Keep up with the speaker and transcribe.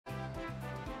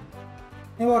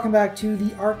And welcome back to the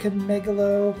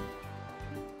Archimegalo,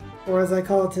 or as I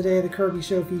call it today, the Kirby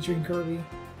show featuring Kirby,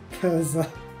 because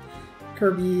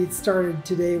Kirby started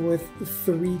today with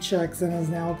 3 checks and is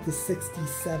now up to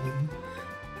 67.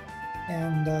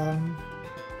 And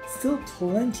still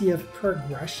plenty of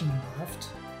progression left,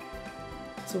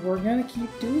 so we're going to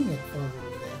keep doing it for a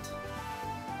little bit.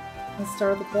 Let's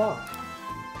start the clock.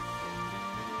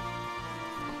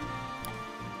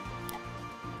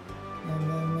 And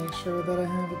then make sure that I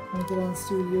have it pointed on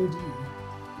Studio D.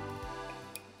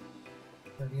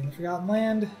 Kirby in the Forgotten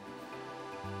Land.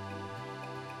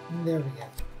 And there we go.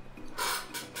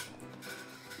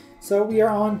 So we are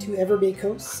on to Everbay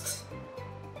Coast.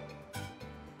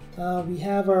 We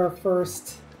have our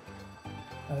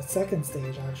second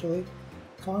stage actually.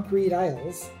 Concrete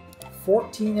Isles.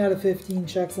 14 out of 15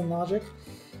 checks in logic.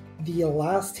 The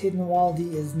last hidden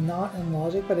Wallaby is not in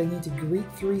logic, but I need to greet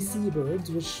 3 seabirds,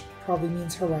 which probably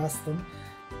means harass them.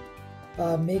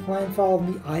 Make landfall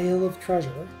in the Isle of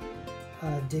Treasure.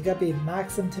 Dig up a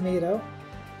Maxim tomato.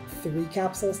 3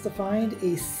 capsules to find.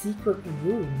 A secret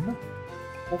room.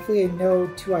 Hopefully I know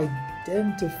to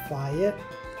identify it.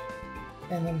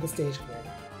 And then the stage clear.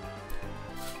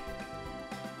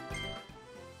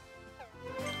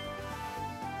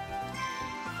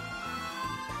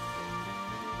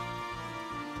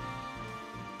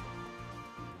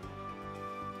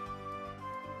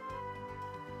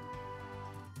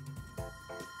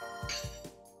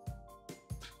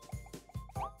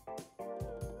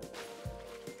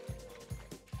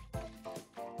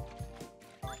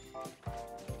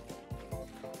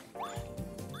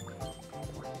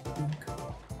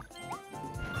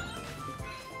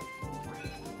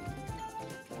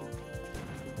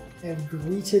 I've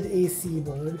greeted a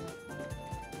seabird,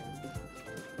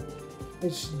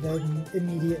 which then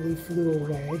immediately flew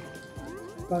away.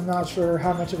 So I'm not sure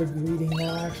how much of a greeting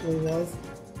that actually was.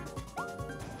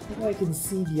 Maybe I can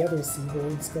see the other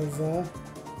seabirds, because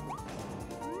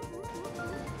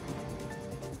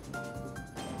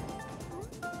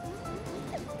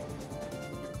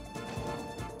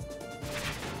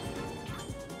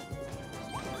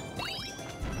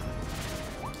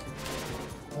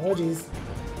oh geez.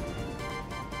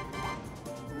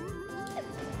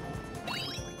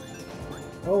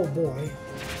 Oh boy.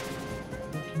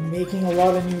 Making a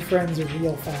lot of new friends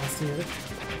real fast here.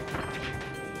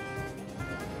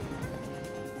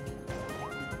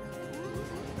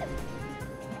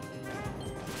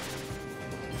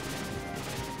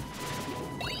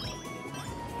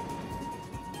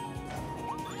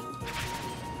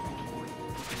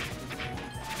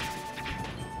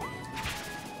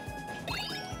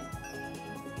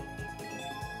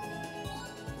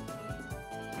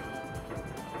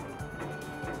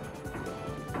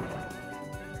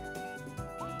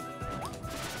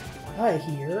 I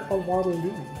hear a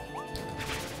Waddle-Doo.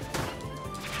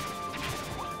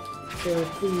 So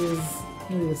please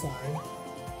move aside.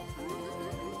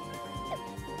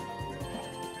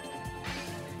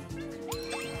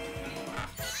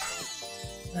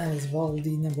 That is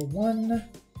Waddle-Dee number 1,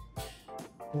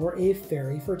 or a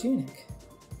Fairy for Tunic.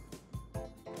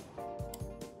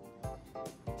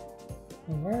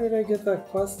 And where did I get that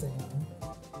questing on?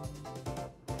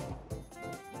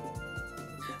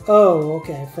 Oh,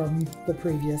 okay, from the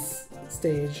previous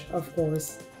stage, of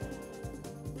course.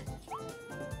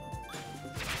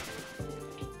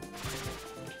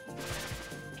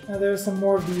 Now there's some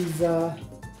more of these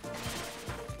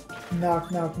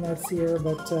knock-knock nuts here,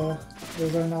 but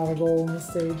those are not a goal in this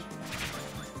stage.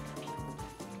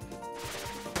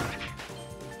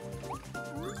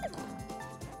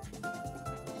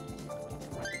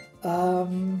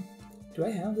 Do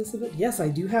I have this a bit? Yes, I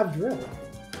do have Drill.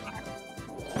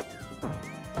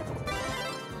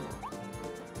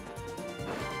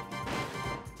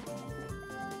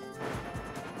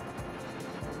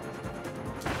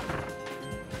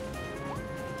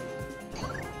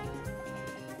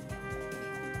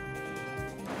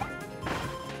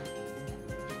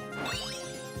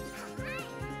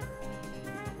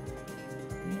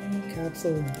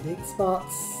 Capsule in big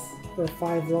spots for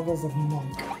 5 levels of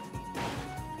Monk.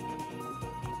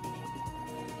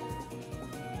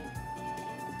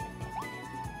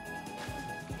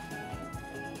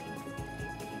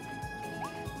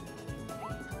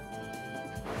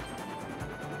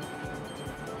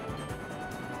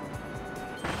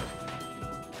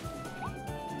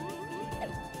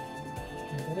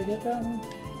 Did I get that one?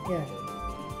 Yeah, I did.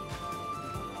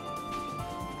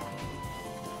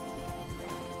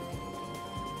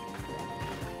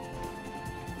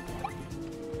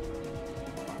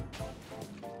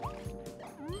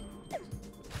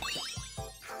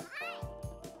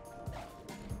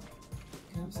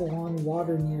 capsule on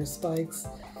water near spikes.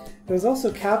 There's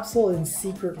also capsule in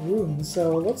secret room,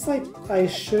 so it looks like I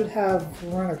should have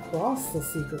run across the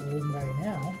secret room by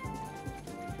now.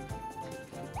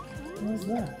 What is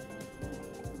that?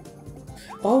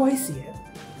 Oh, I see it.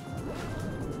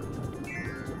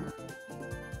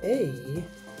 Hey.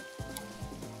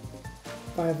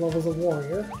 5 levels of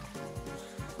warrior.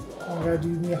 Oh, gotta do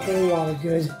me a whole lot of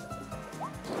good.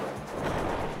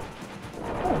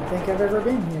 I don't think I've ever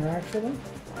been here, actually.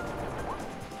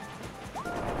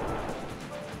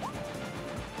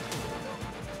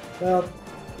 Well,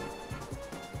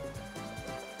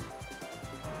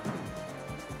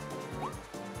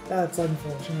 that's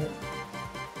unfortunate.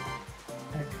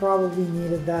 I probably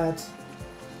needed that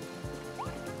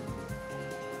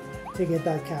to get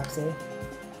that capsule.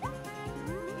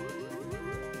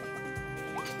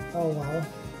 Oh well.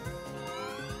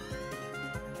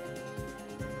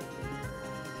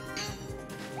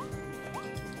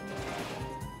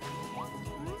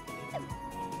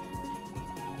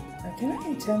 Now, can I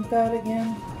attempt that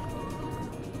again?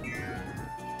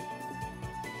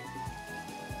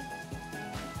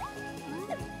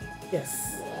 Yes.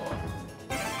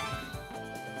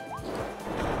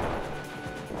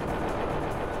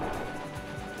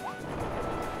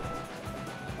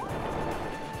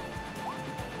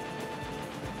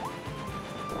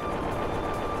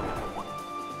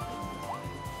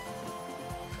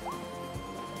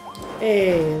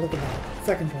 Hey, look at that.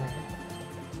 Second try.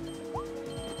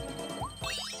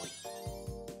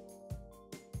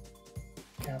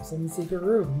 Capsule in the secret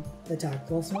room. Attack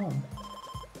 +1.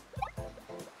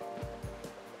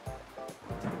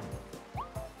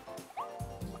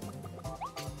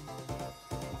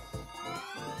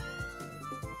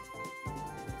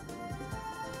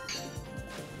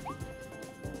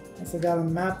 Guess I got a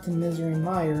map to Misery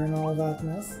Mire and all that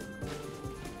mess.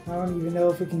 I don't even know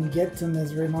if we can get to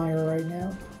Misery Mire right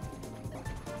now.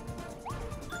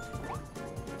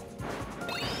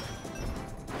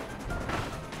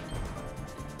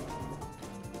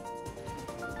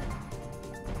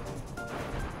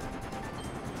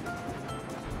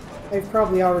 I've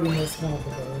probably already missed one of the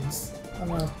birds.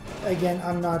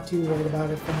 I'm not too worried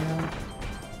about it for now.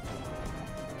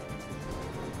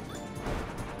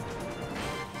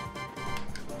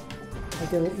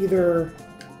 Like, it'll either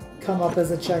come up as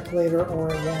a check later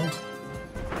or it won't.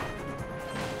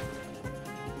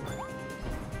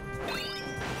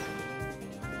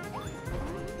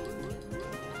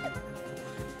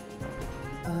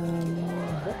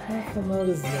 What mouthful mode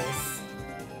is this?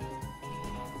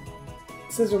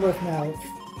 Scissor lift mouth.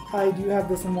 I do have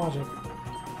this in logic.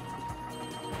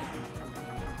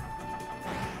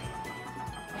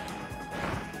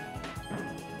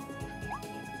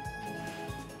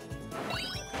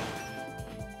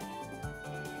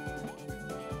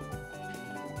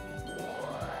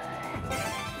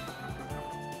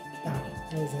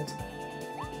 What is it?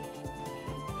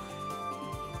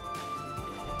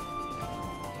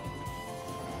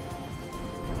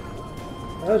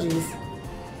 Oh jeez.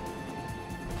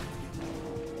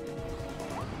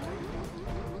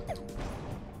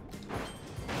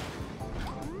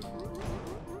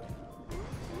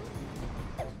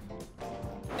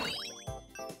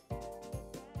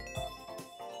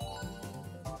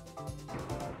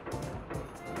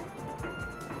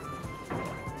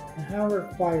 How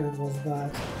required was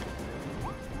that?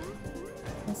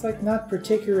 It's like not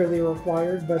particularly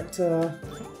required, but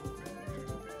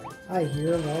I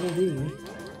hear that'll be.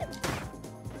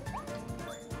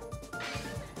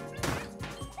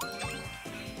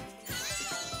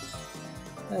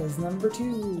 That is number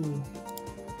 2.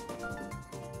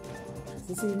 Is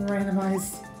this even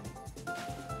randomized?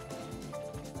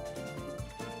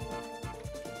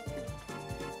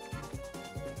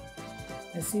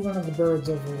 I see one of the birds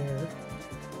over there.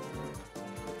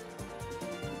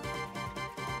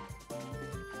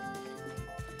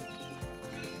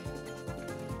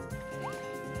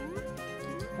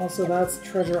 Also, that's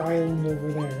Treasure Island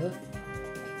over there.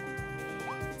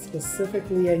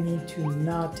 Specifically, I need to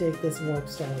not take this warp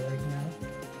star right now.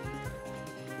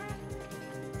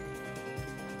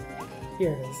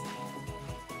 Here it is.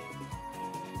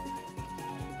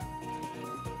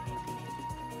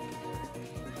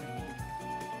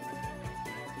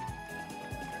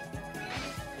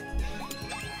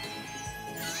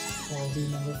 That'll be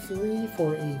number 3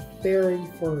 for a berry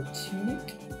for a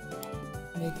tunic.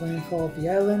 Make landfall at the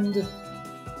island.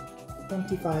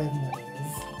 25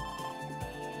 medals.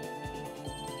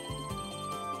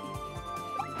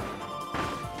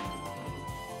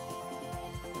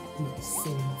 You'll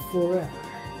sing forever.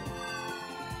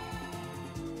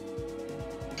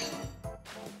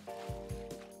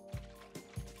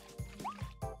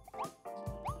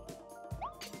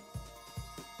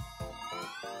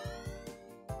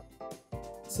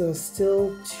 So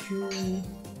still 2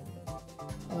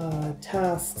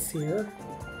 tasks here.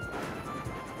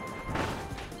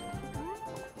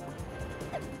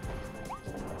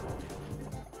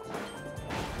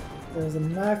 There's a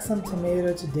maximum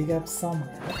tomato to dig up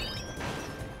somewhere.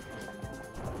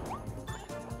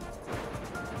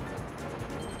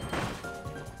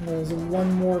 And there's one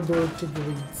more bird to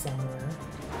greet somewhere.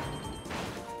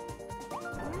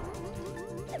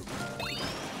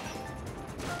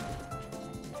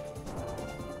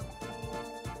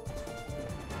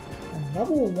 And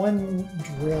level 1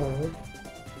 drill.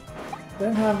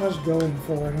 Don't have much going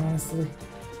for it, honestly.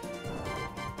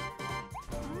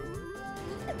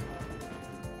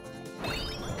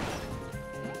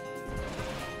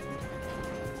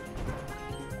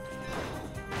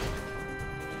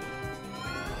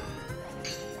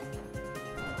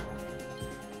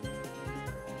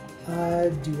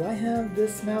 Do I have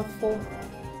this mouthful?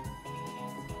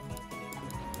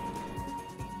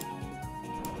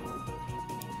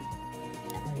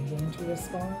 Are you going to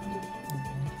respond?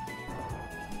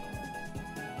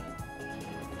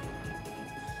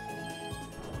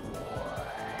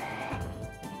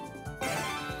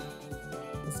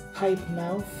 This pipe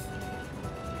mouth.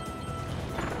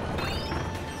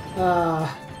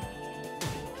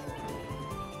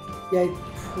 Yeah,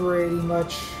 pretty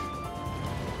much.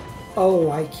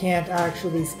 Oh, I can't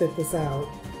actually spit this out.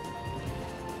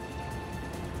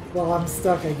 Well, I'm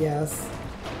stuck, I guess.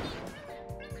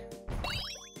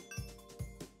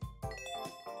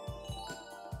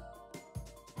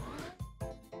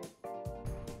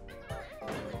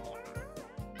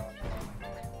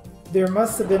 There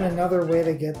must have been another way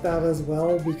to get that as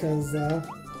well, because,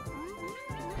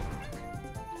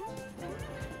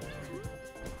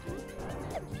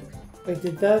 wait,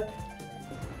 did that...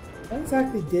 What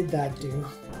exactly did that do?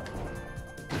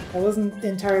 I wasn't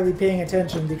entirely paying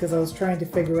attention because I was trying to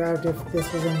figure out if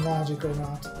this was in logic or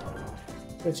not.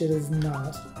 Which it is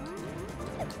not.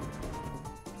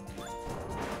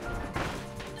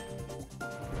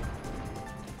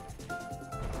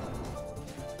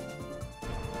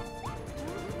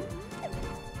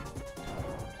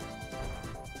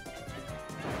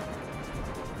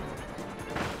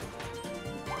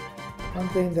 One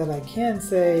thing that I can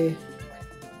say...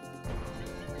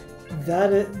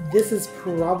 this is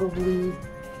probably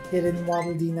hidden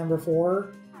Waddle Dee number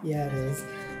 4. Yeah, it is.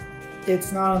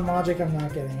 It's not on logic, I'm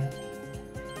not getting it.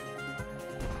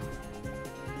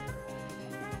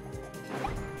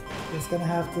 Just gonna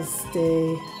have to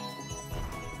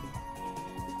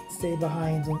stay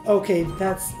behind and okay,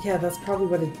 that's probably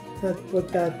what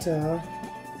that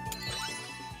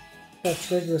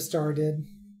trigger star did.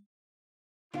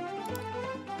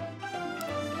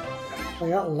 I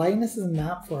got Linus's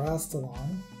map for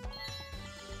Astalon.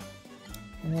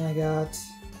 And then I got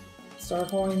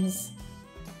Starcoin's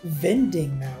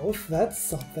vending mouth, that's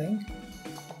something.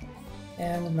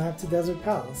 And a map to Desert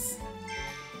Palace.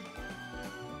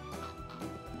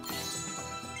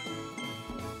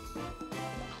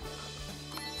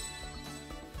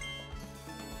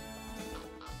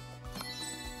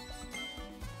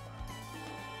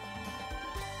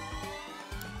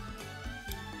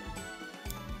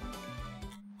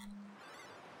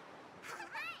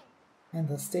 And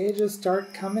the stages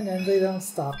start coming and they don't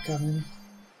stop coming.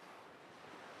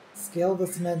 Scale the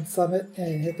cement summit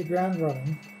and hit the ground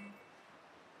running.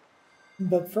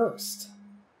 But first...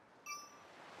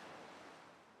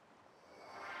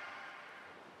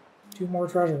 2 more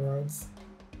treasure roads.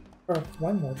 Or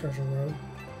 1 more treasure road.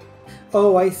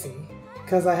 Oh, I see.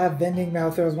 Because I have Vending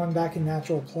Mouth, there's one back in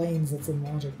Natural Plains that's in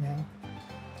Logic now.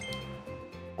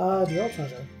 Drill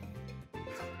treasure.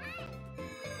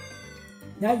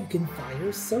 Now you can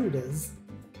fire sodas.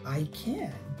 I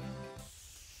can.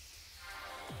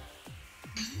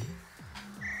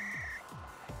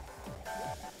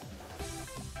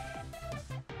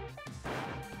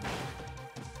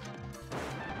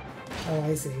 Oh,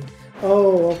 I see.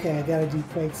 Oh, okay, I gotta do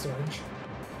Quake Surge.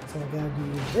 So I gotta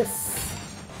do this.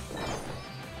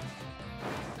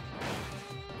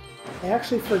 I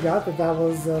actually forgot that that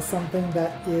was something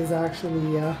that is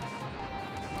actually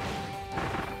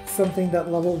something that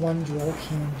level 1 drill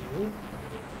can do.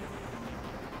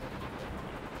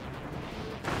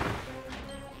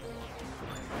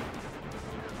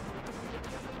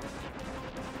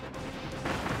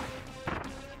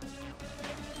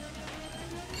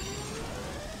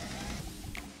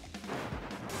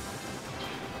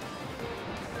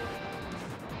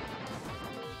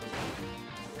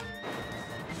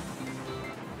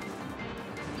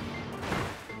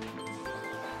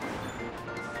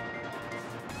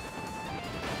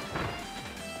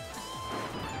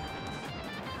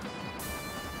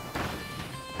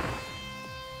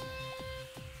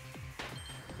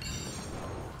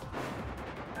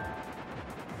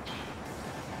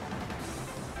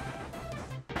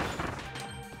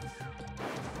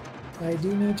 I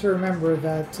do need to remember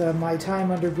that my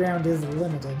time underground is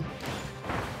limited.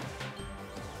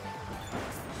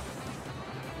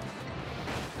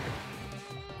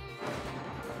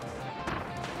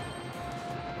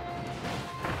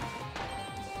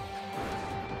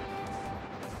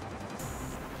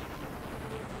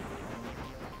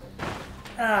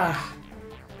 Ah!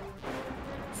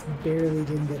 Just barely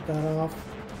didn't get that off.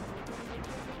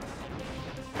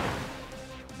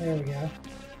 There we go.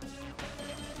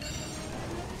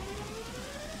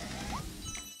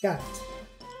 Got it.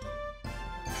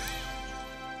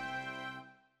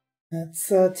 That's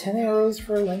 10 arrows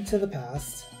for a Link to the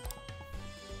Past.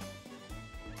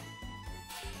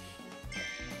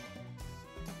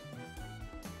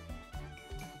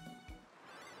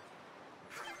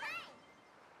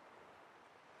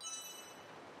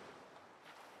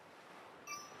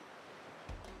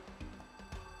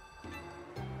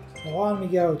 On we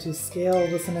go to scale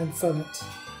Dissonant Summit.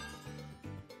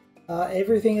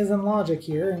 Everything is in logic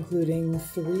here, including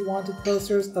 3 wanted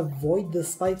posters, avoid the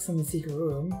spikes in the secret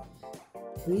room,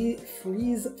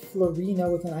 freeze Florina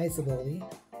with an ice ability.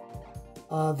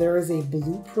 There is a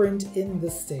blueprint in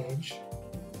this stage,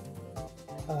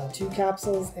 2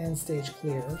 capsules and stage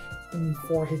clear, and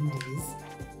 4 hidden Ds.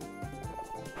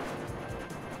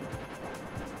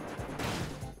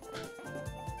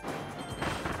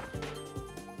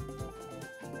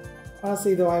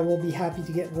 Honestly, though, I will be happy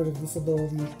to get rid of this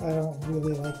ability. I don't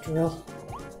really like drill.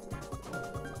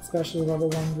 Especially level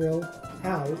 1 drill.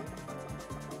 Ow.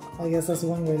 I guess that's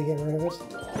one way to get rid of it.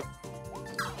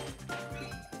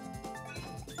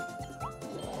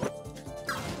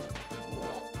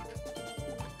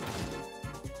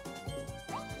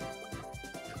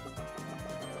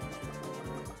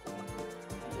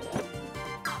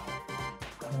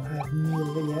 I don't have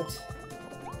Needle yet.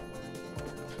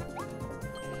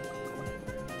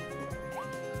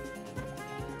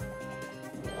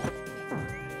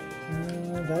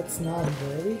 That's not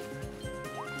dirty.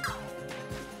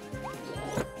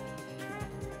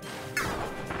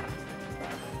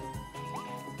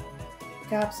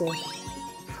 Capsule.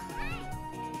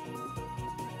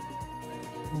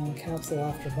 And capsule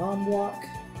after bomb block.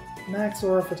 Max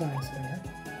aura for time spinner.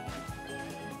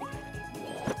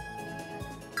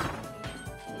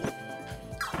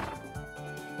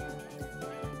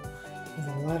 There's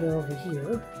a ladder over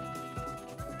here.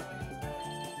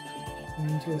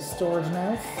 Into a storage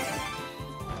mouth.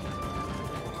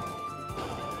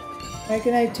 Hey,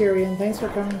 good night, Tyrion. Thanks for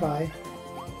coming by.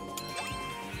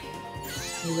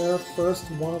 Here's our first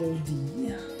Waddle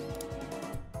D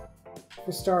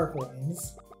for star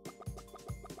coins.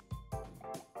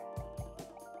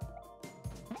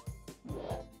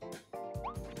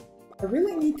 I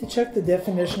really need to check the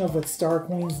definition of what star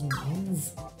coins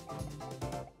means.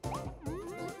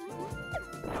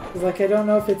 Because, like, I don't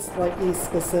know if it's like a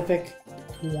specific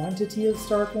quantity of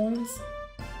star coins.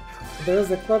 There's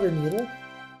the Clever Needle.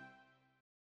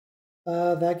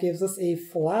 That gives us a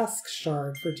Flask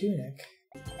Shard for Tunic.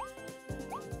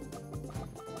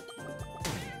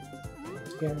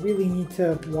 Yeah, I really need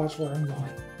to watch where I'm going.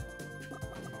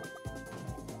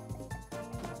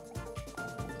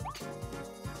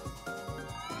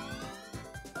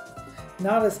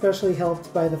 Not especially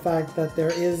helped by the fact that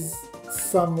there is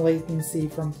some latency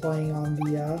from playing on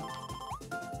the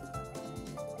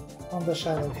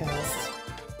Shadow Cast.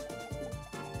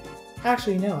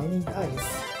 Actually, no, I need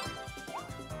ice.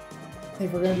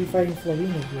 If we're going to be fighting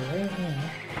Florina here, right? Yeah.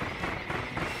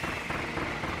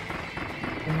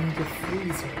 I need to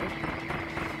freeze her.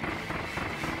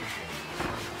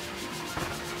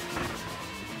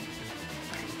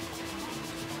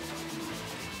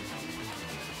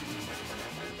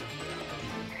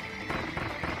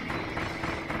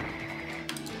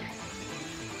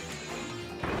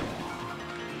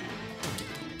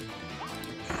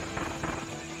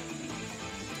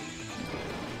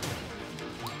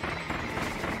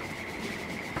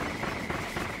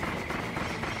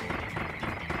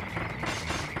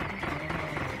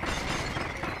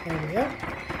 There we go.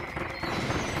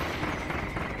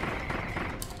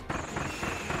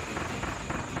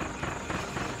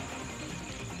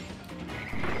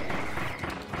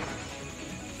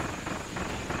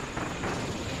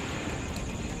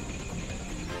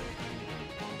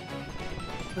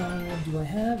 Do I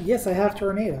have? Yes, I have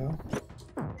Tornado.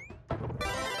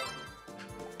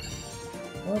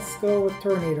 Let's go with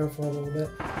Tornado for a little bit.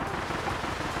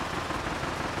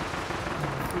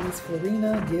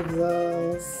 Florina gives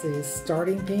us a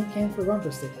starting paint can for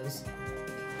bumper stickers.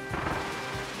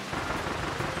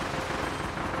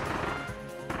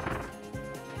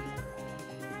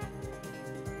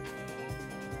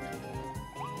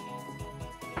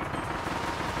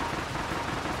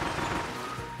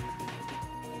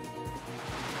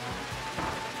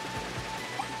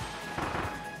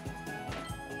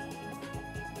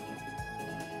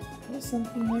 there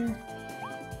something there?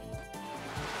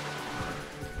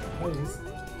 Oh, it is.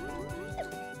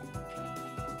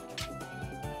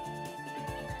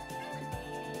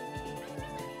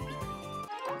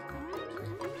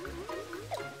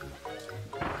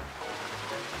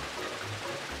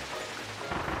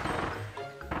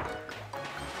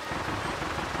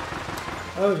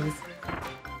 Oh, jeez.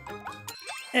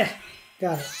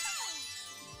 Got it.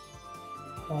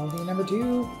 Quality number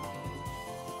 2.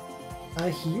 A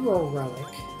hero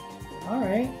relic.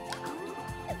 Alright.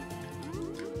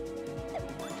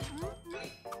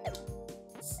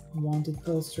 Wanted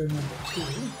poster number 2.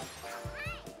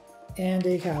 And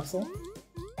a capsule.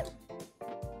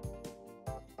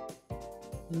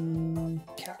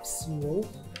 Capsule.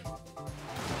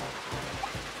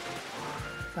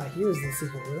 Ah, here's the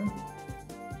secret room.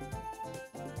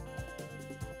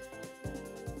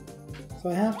 So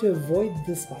I have to avoid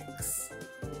the spikes.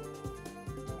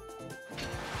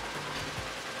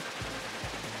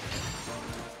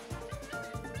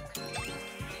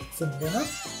 Simple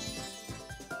enough.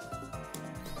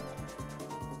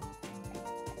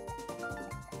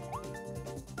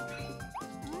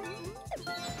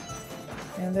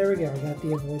 And there we go, we got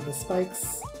the avoid the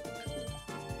spikes.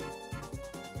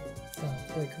 So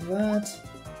click that.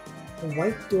 The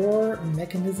white door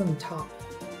mechanism top.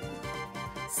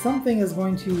 Something is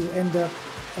going to end up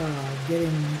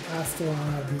getting Astalon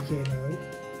out of DK mode,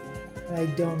 and I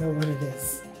don't know what it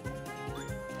is.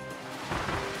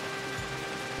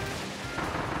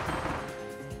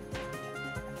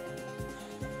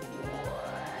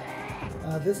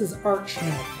 This is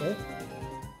Archimegalo,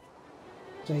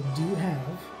 which I do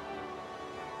have.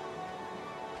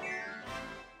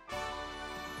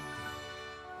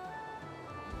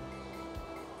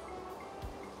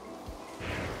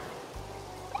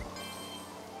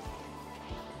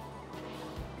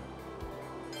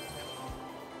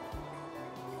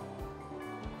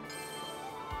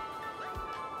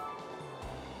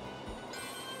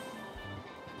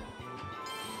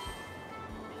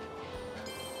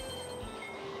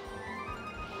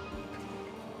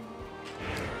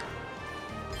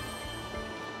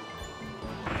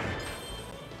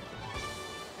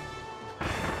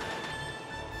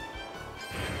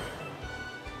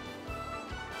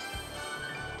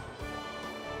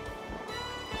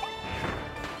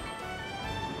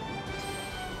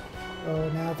 Oh,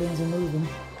 now things are moving.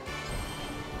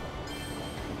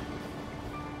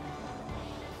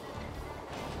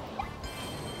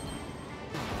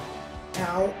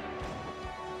 Ow.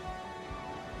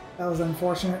 That was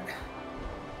unfortunate.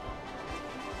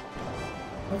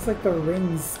 Looks like the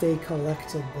rings stay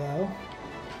collected though.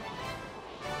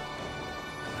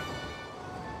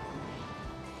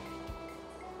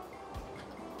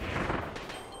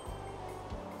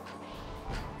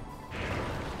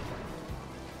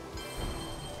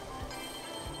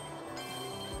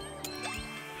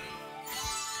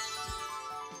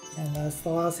 And that's the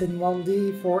last hidden Waddle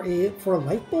Dee for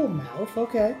light bulb mouth.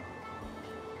 Okay.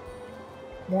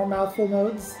 More mouthful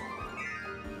modes.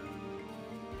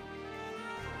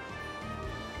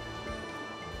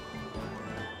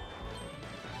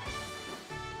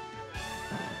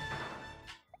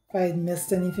 If I had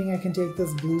missed anything, I can take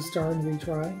this blue star and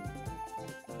retry.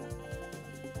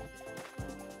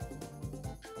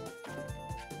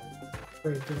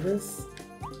 Break this.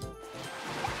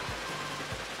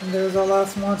 And there's our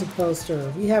last wanted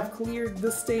poster. We have cleared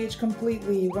the stage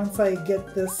completely once I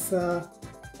get this,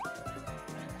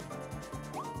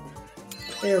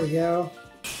 there we go.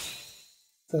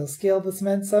 So scale the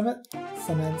Cement Summit.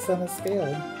 Cement Summit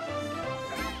scaled.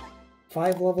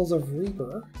 5 levels of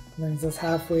Reaper. Brings us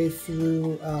halfway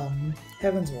through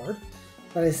Heavensward.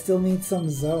 But I still need some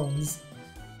zones.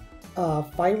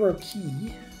 Pyro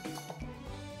Key.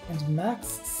 And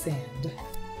Max Sand.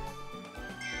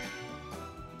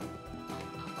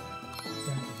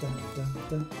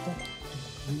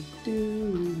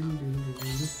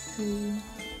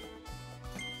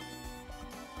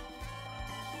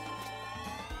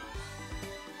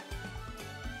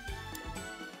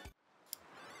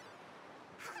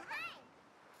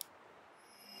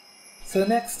 So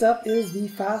next up is the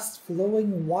fast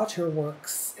flowing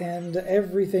waterworks, and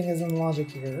everything is in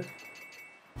logic here.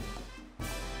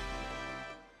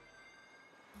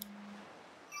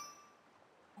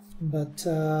 But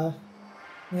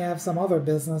we have some other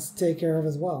business to take care of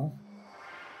as well.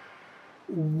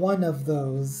 One of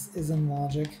those is in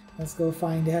logic. Let's go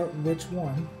find out which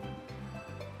one.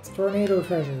 It's Tornado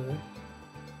Treasure.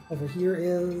 Over here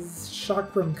is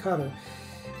Shockbrim Cutter.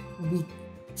 We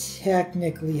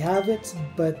technically have it,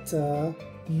 but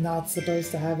not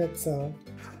supposed to have it, so...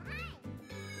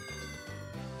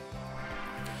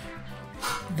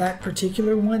 That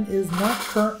particular one is not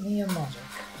currently in logic.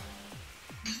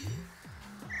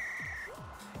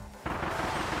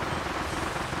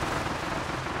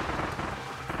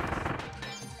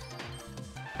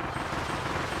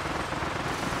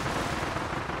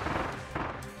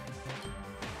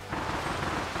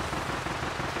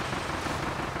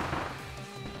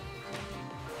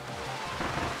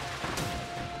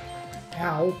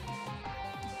 Ow.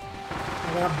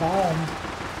 I got bombed.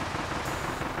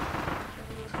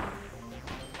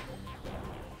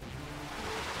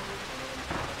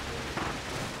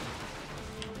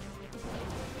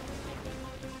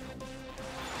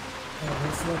 Oh,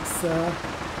 this looks,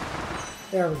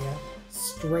 there we go.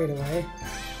 Straight away.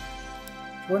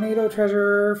 Tornado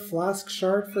treasure, flask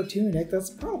shard for tunic.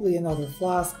 That's probably another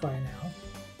flask by now.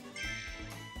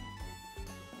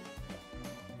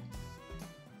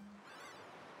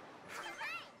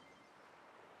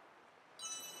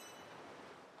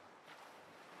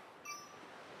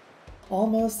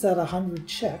 Almost at 100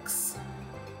 checks.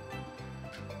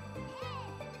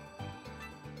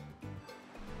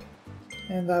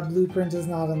 And that blueprint is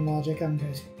not in logic, I'm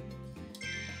good.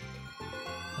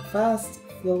 The fast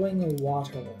flowing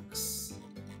waterworks.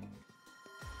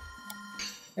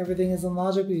 Everything is in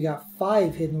logic. We got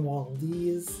 5 hidden waddle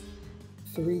dees,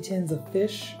 3 tins of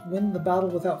fish, win the battle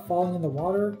without falling in the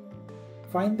water,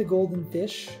 find the golden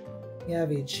fish. We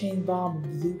have a chain bomb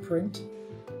blueprint,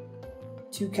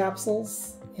 2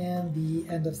 capsules, and the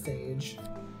end of stage.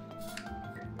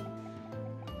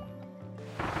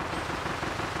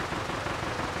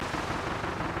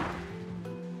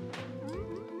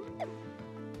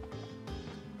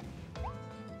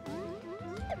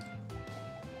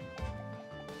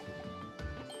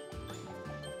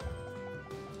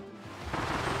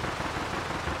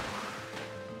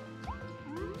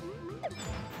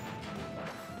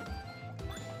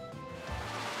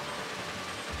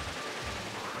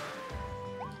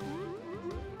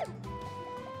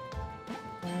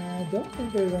 I don't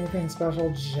think there's anything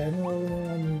special generally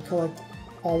when you collect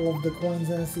all of the coins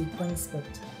in a sequence, but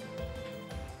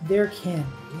there can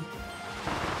be.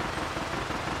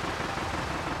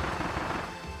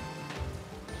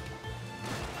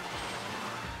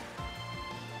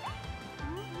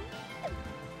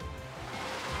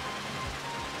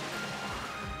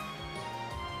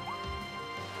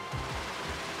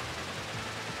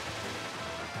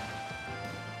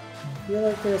 I feel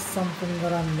like there's something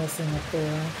that I'm missing up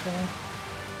there, actually.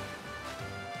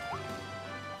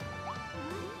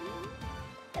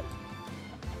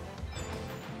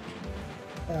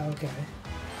 Okay.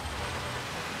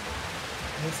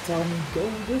 Just tell me go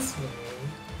this way.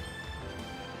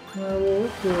 Well,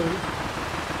 okay.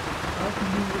 I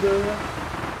can do that.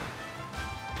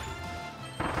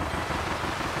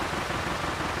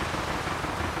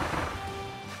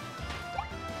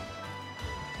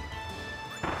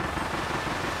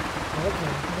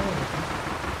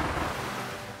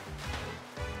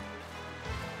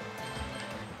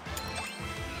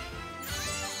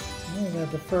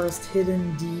 The first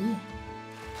hidden D,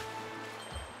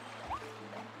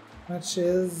 which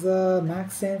is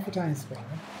max sand for time spinner.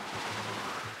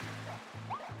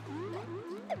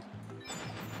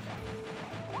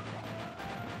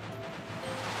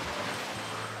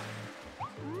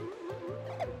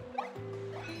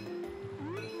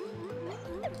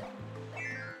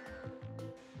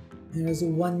 There's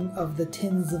one of the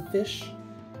tins of fish.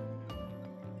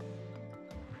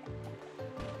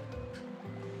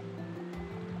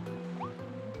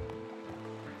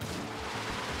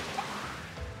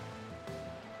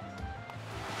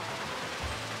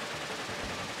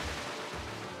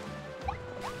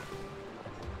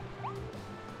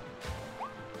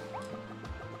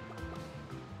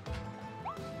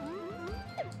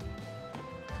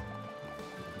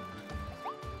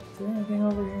 Is there anything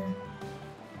over here?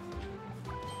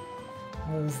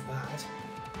 What is that?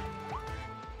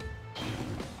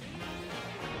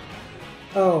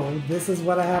 Oh, this is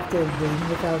what I have to win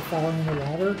without falling in the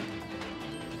water?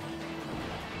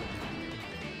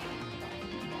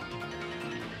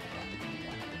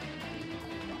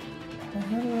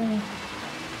 How do I...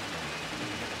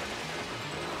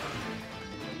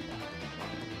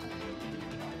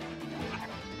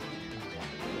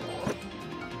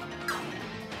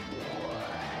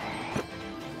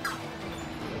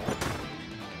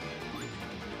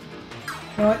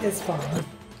 You know what, it's fine.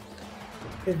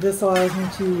 If this allows me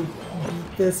to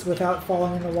beat this without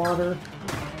falling in the water,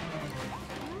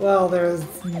 well, there's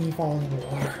me falling in the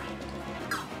water.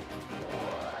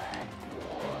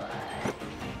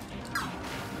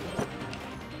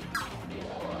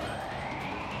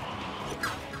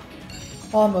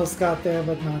 Almost got there,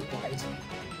 but not quite.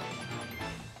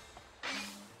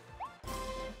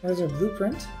 There's our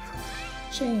blueprint.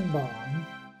 Chain bomb.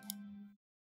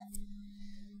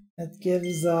 That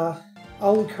gives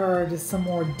Alucard some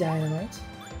more dynamite.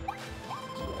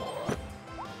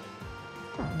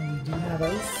 And we do have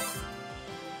ice.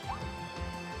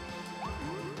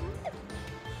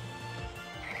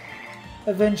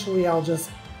 Eventually I'll just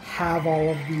have all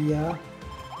of the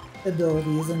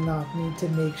abilities and not need to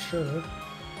make sure.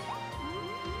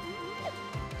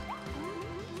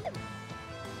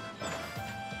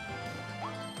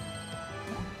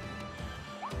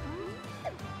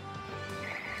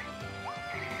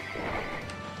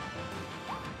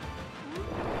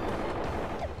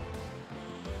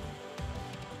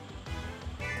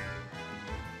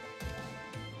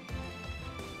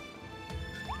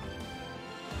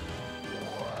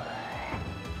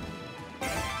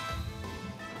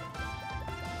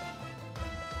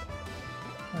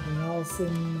 Nothing else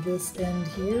in this end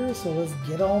here, so let's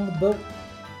get on the boat.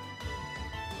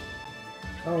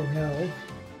 Oh no.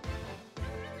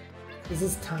 Is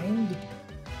this timed?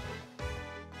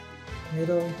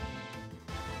 Middle,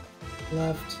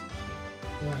 left,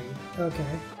 right.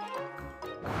 Okay.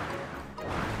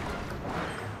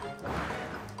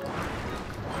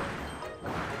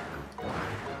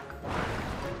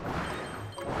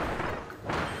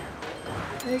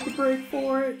 Make a break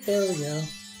for it. There we go.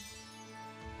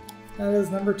 That is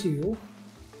number 2.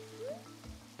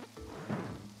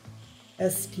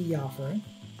 SP offering.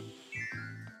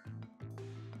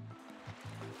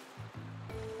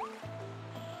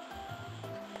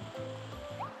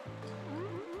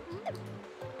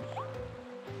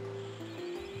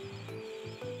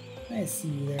 I see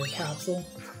you there, Capsule.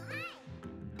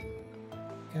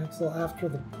 Capsule after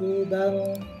the pool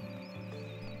battle.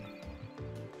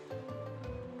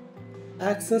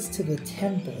 Access to the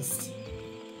Tempest.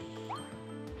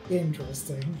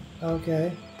 Interesting.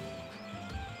 Okay.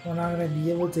 We're not going to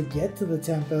be able to get to the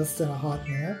Tempest in a hot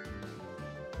minute.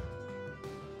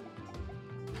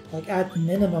 Like, at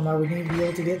minimum, I would need to be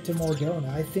able to get to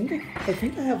Morgana. I think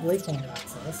I have Lakeland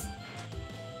access.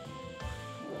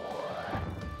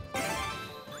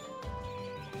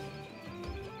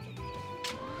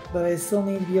 But I still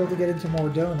need to be able to get into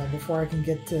Morgana before I can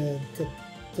get to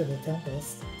the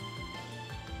Tempest.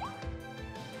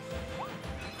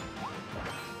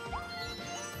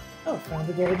 Oh, found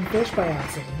the golden fish by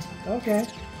accident. Okay.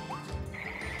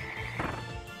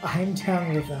 I'm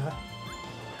down with that.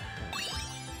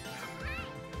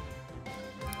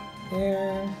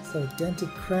 There. So, dented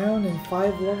crown and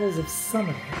 5 levels of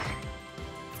summoning.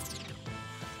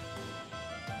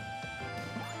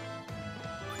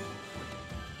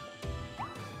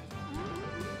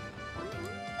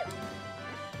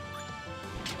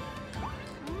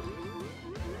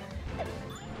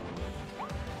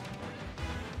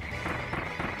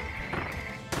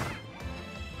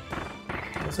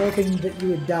 I was hoping that you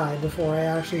would die before I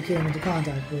actually came into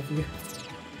contact with you.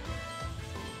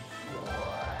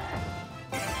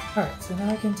 Alright, so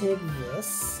now I can take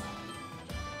this.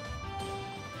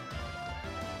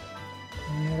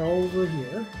 And over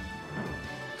here.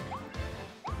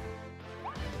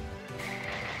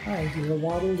 I hear a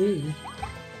Waddle Dee.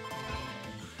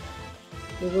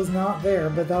 It was not there,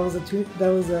 but that was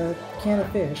a can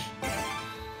of fish.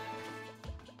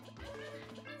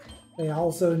 They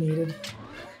also needed.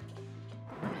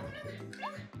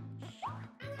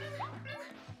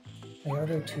 Wait, are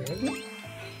there 2 of them?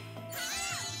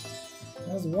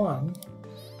 There's 1.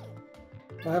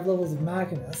 5 levels of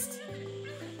Machinist.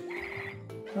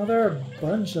 Oh, there are a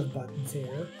bunch of buttons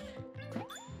here.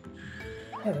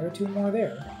 Yeah, there are 2 more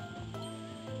there.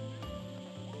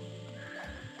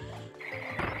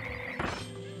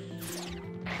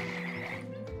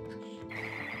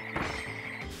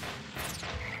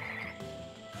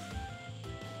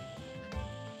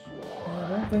 I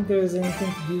don't think there's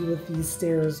anything to do with these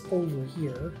stairs over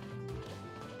here.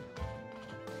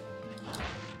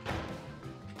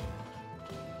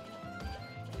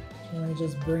 Can I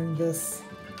just bring this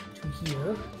to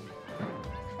here?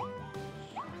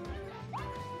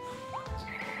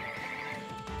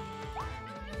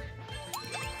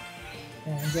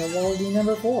 And get Waddle Dee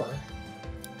number 4.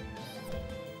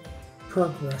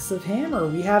 Progressive Hammer.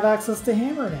 We have access to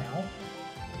Hammer now.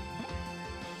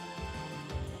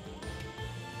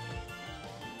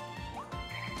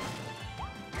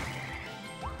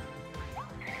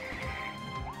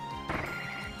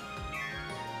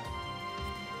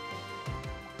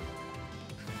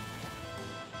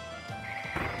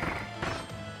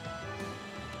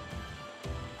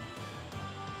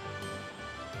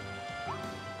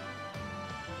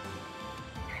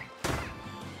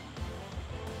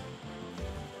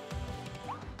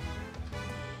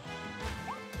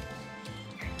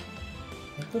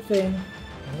 the thing.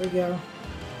 There we go.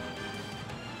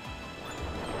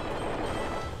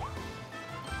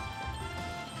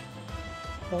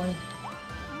 Going.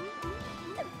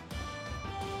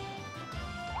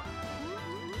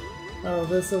 Oh,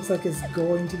 this looks like it's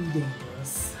going to be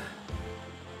dangerous.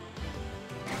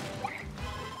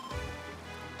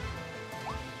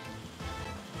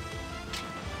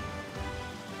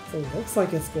 So it looks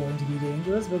like it's going to be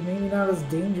dangerous, but maybe not as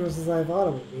dangerous as I thought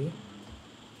it would be.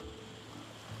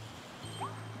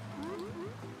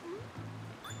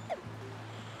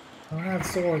 I don't have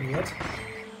sword yet,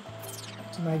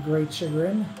 to my great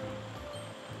chagrin.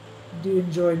 I do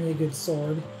enjoy me a good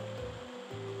sword.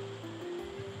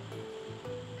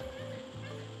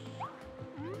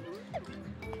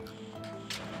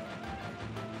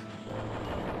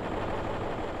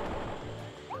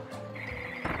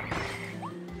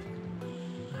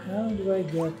 How do I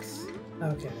get...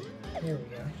 Okay, here we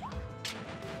go.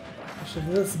 Push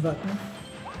this button.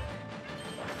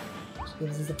 Which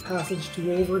gives us a passage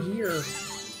to over here.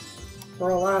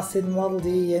 For our last hidden Waddle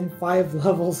Dee and 5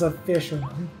 levels of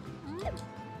Fisherman.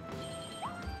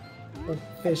 Or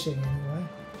fishing, anyway.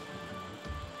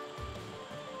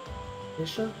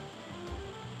 Fisher?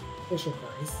 Fisher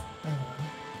price. Hang on.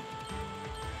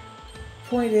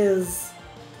 Point is,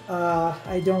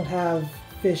 I don't have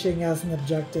fishing as an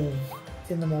objective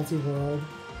in the multi-world,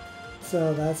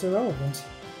 so that's irrelevant.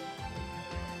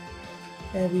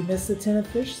 And we missed a tin of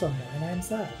fish somewhere, and I'm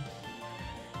sad.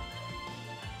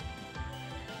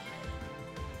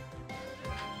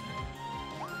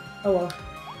 Oh well.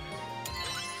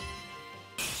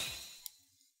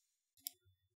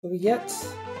 So we get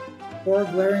 4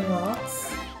 glaring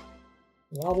rocks,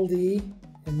 Waddle Dee,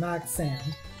 and max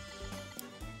sand.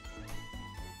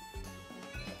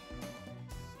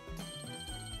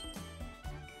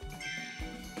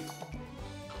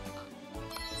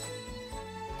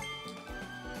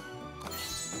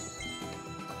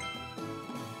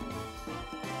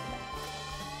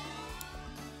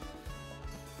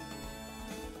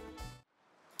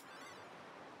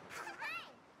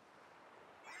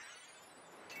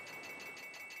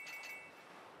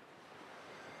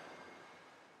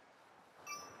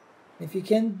 If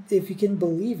you can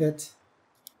believe it,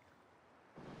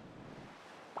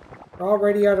 we're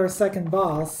already at our second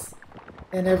boss,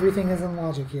 and everything is in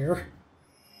logic here.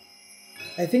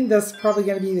 I think that's probably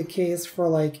going to be the case for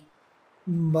like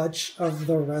much of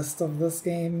the rest of this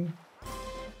game.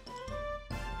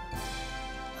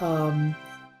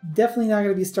 Definitely not going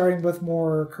to be starting with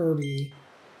more Kirby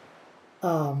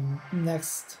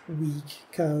next week,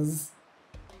 because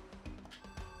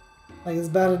like it's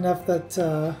bad enough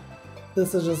that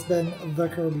this has just been the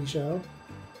Kirby show.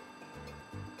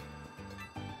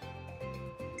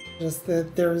 Just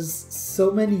that there's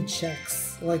so many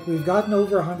checks. Like, we've gotten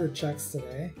over 100 checks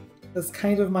today. That's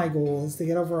kind of my goal, is to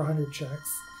get over 100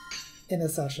 checks in a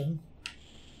session.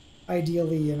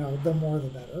 Ideally, you know, the more the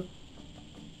better.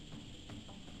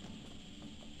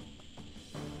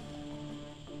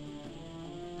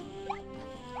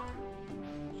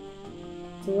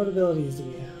 So what abilities do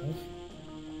we have?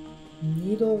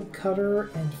 Needle, Cutter,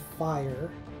 and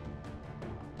Fire.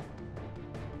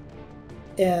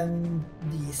 And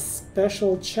the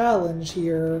special challenge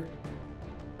here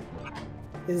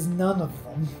is none of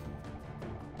them.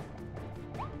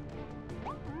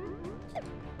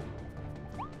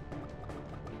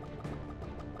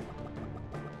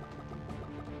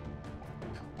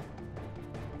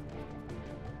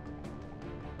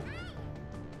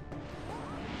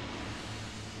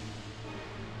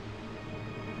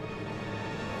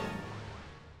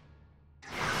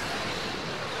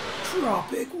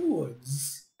 Tropic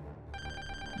Woods.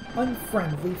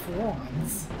 Unfriendly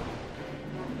fronds.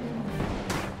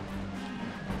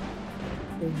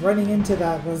 Running into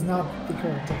that was not the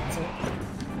correct answer.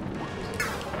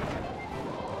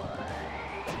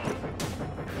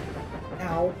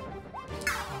 Ow.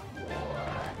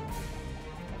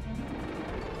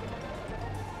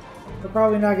 We're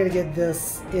probably not going to get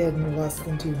this in less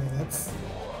than 2 minutes.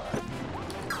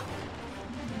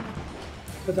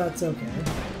 But that's okay.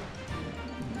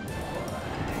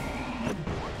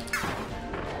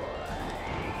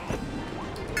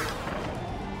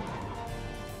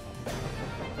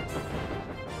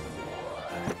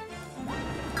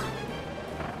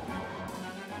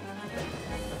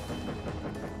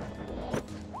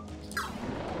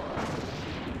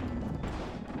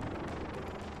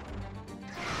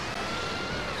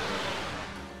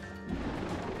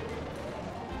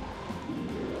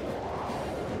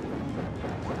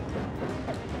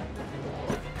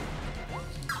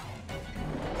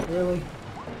 Really?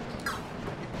 I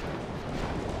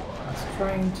was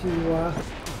trying to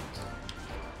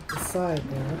side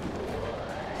there.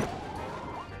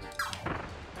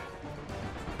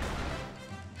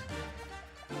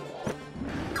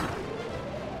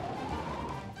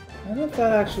 I don't know if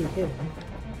that actually hit him.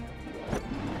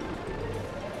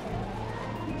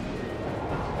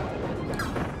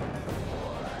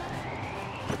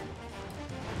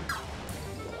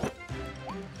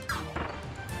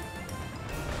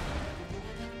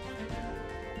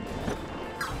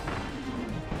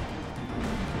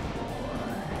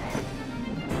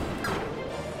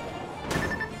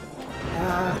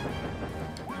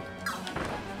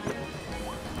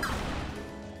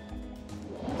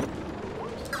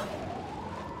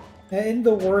 In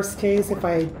the worst case, if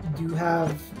I do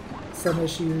have some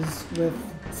issues with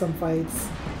some fights,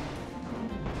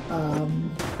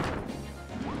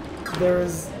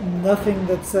 there's nothing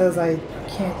that says I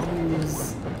can't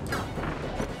use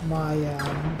my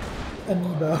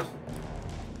amiibo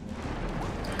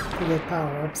to get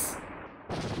power-ups.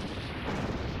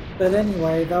 But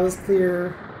anyway, that was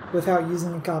clear without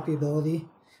using the copy ability.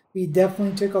 We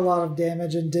definitely took a lot of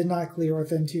damage and did not clear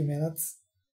within 2 minutes.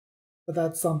 But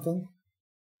that's something.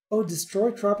 Oh,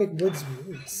 destroy Tropic Woods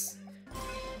roots.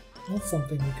 That's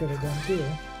something we could have done too.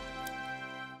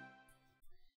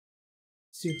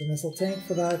 Super Missile Tank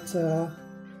for that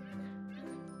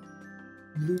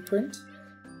blueprint.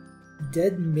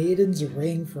 Dead Maiden's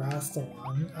Ring for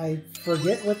Astalon. I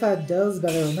forget what that does,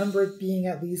 but I remember it being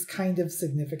at least kind of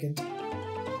significant.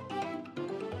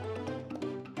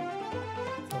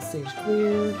 So stage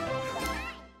clear.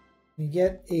 We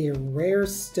get a rare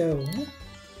stone,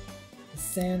 a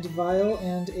sand vial,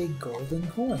 and a golden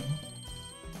coin.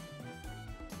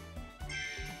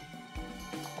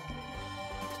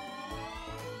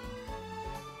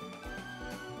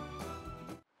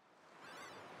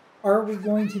 Are we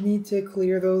going to need to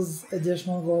clear those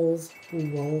additional goals?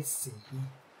 We'll see.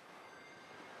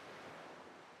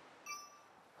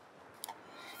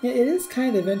 Yeah, it is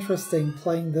kind of interesting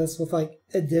playing this with like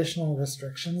additional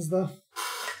restrictions though.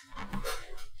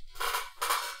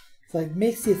 It's like,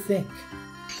 makes you think.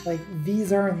 Like,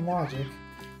 these are in logic.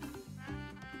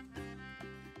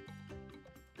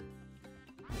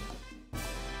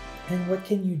 And what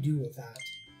can you do with that?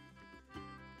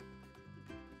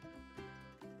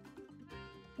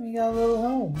 We got a little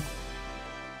home.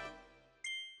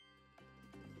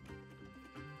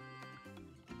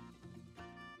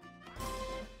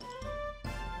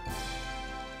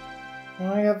 And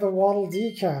I got the Waddle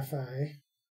Dee Cafe.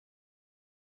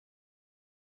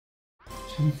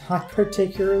 I'm not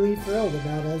particularly thrilled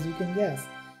about, as you can guess.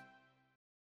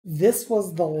 This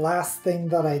was the last thing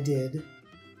that I did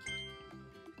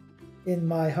in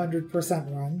my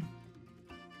 100% run.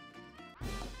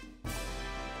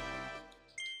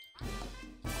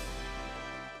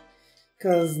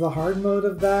 Because the hard mode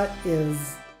of that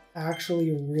is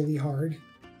actually really hard.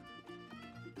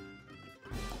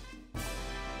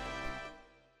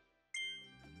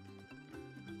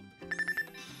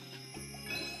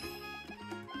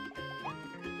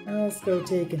 Let's go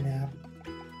take a nap.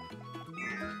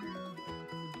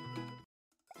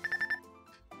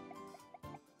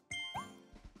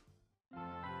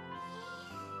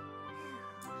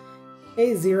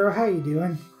 Hey Zero, how you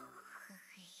doing?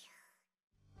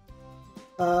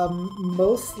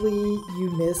 Mostly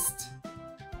you missed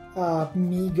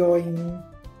me going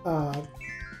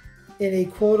in a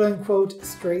quote-unquote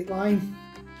straight line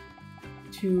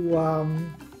to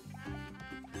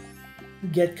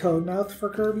get Codemouth for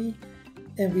Kirby,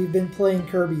 and we've been playing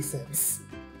Kirby since.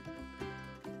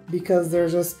 Because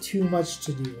there's just too much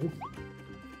to do.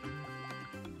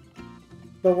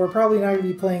 But we're probably not going to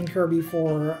be playing Kirby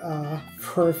for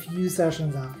a few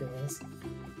sessions after this.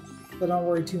 But don't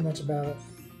worry too much about it.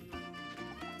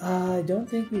 I don't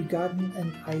think we've gotten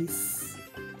an ice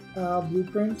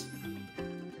blueprint.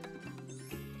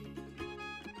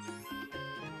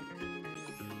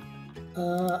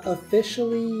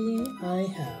 Officially, I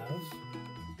have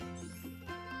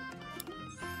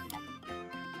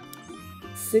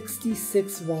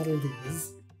 66 Waddle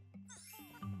Dees.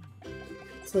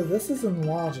 So this is in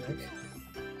logic.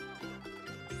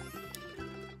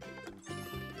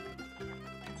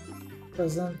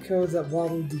 Present codes at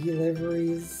Waddle Dee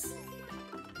liveries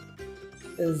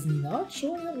is not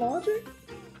showing in logic?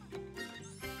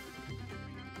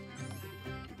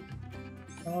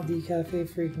 LD Cafe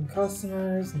free from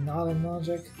customers, not in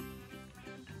logic.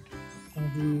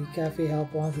 LD Cafe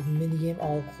help wanted minigame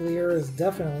all clear is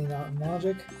definitely not in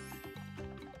logic.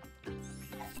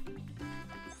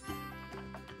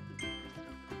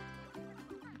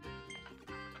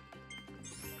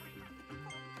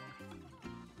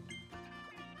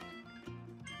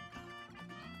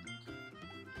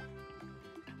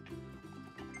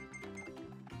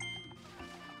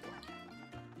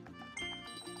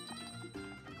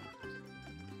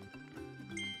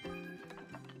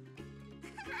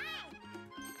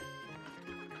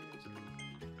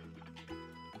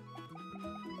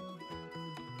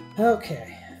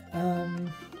 Okay.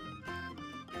 And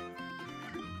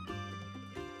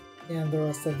the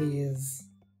rest of these.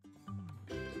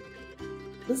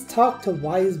 Let's talk to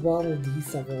Wise Waddle Dee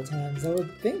several times. I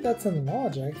would think that's in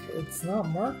logic. It's not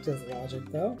marked as logic,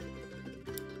 though.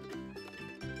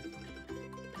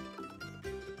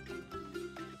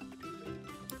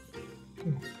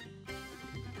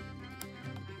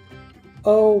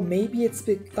 Oh, maybe it's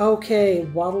okay,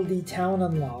 Waddle Dee Town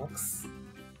unlocks.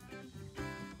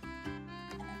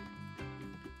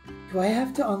 Do I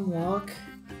have to unlock?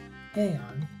 Hang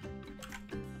on.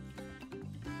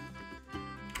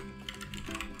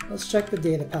 Let's check the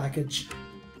data package.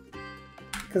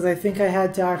 Because I think I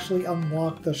had to actually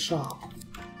unlock the shop.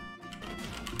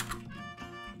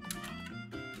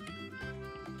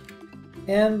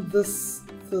 And the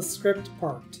script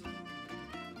part.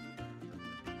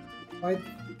 Why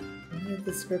did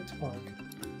the script park?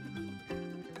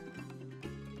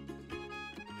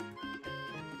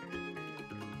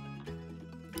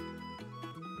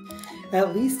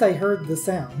 At least I heard the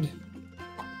sound.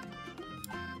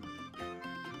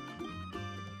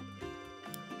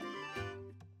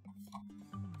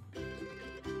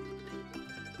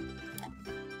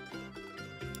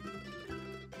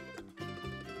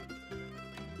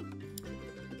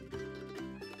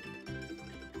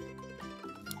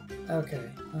 Okay,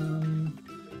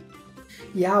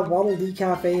 yeah, Waddle Dee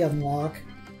Cafe unlock.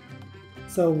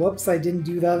 So, whoops, I didn't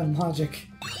do that in logic.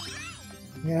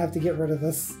 I'm gonna have to get rid of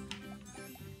this.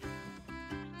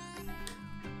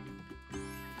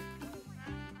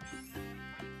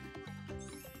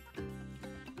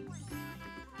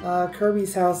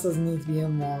 Kirby's house doesn't need to be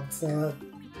unlocked, so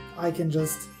I can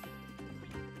just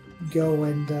go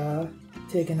and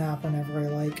take a nap whenever I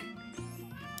like.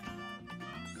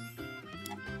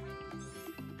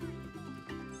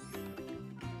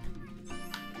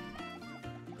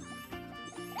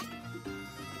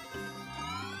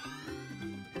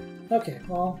 Okay,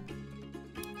 well,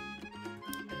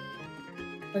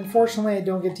 unfortunately I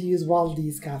don't get to use Waddle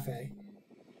Dee's Cafe.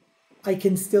 I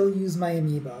can still use my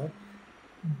amiibo,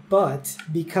 but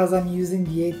because I'm using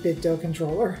the 8-bit Do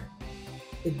controller,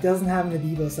 it doesn't have an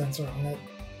amiibo sensor on it,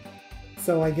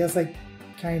 so I guess I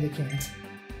kinda can't.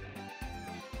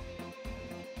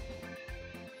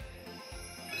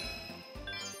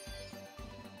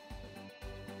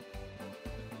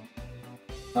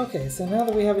 Okay, so now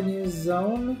that we have a new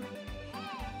zone,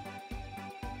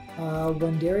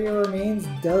 Wendaria Remains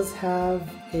does have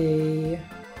a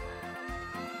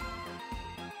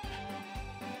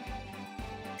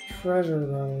treasure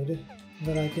road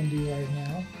that I can do right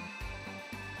now.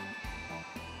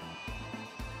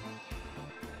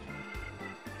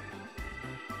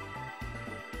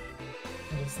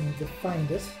 I just need to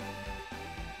find it.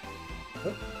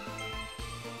 Oh.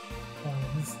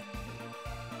 Coins.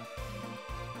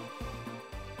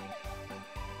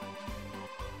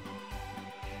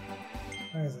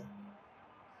 Where is it?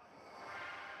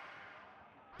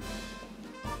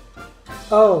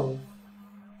 Oh!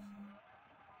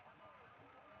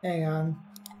 Hang on.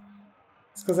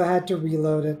 It's because I had to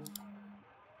reload it.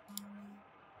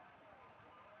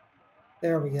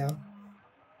 There we go.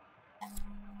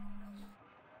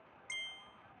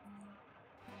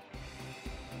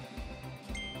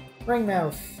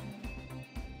 Ringmouth.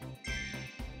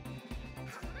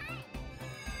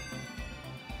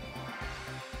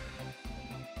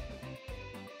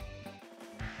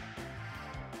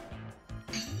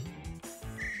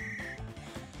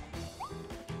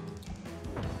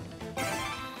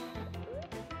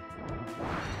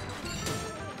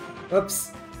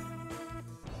 Oops.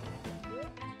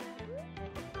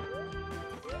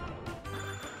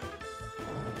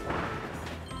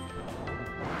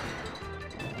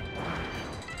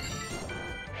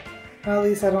 Well, at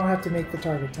least I don't have to make the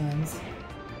target times.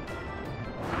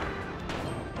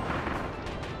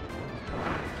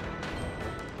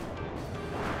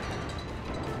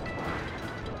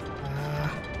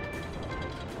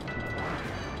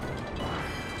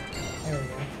 There we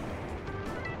go.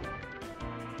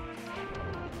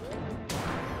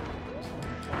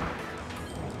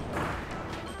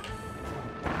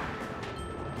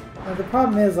 Now the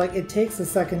problem is, like, it takes a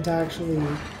second to actually...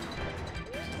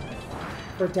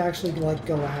 for it to actually, like,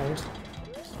 go out.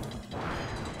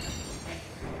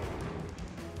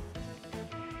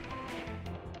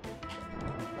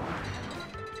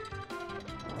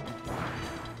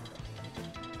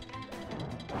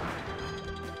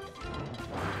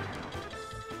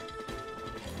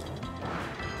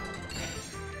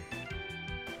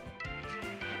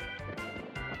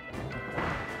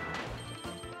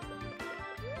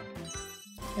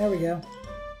 There we go.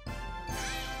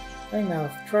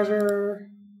 Ringmouth. Treasure.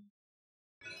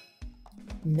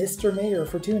 Mr. Mayor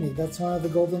for tuning. That's one of the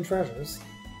golden treasures.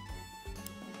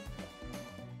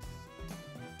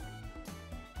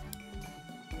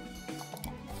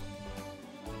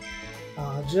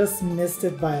 Just missed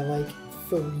it by like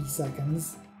 30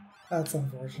 seconds. That's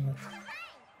unfortunate.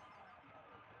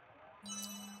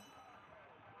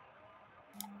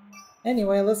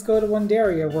 Anyway, let's go to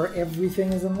Wondaria where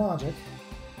everything is in logic.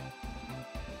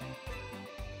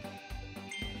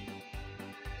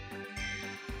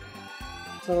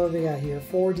 So what do we got here?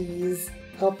 4Ds.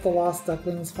 Help the lost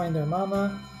ducklings find their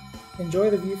mama. Enjoy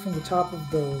the view from the top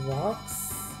of the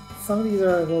rocks. Some of these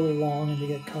are a little long and they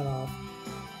get cut off.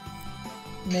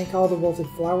 Make all the wilted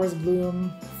flowers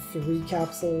bloom. 3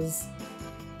 capsules.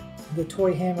 The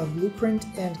toy hammer blueprint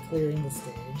and clearing the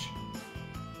stage.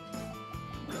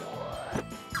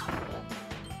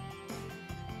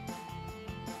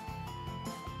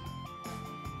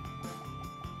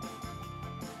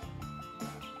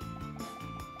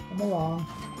 Come along.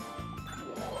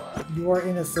 You are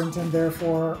innocent and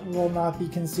therefore will not be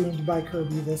consumed by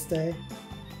Kirby this day.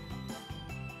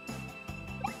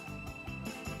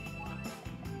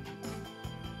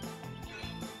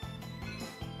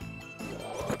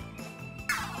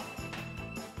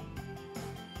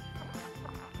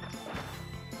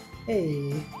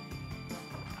 Hey.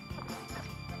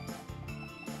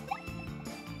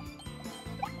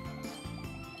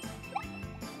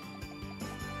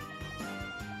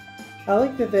 I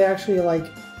like that they actually like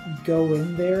go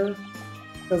in there,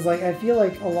 because like I feel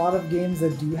like a lot of games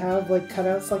that do have like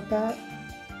cutouts like that,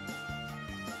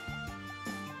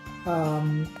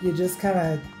 you just kind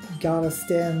of gotta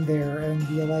stand there and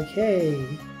be like,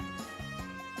 hey,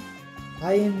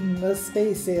 I am a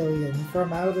space alien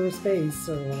from outer space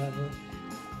or whatever.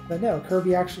 But no,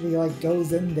 Kirby actually like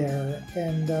goes in there,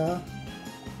 and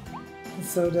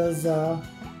so does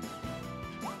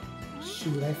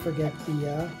shoot, I forget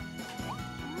the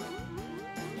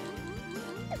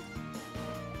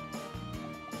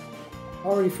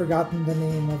already forgotten the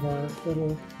name of our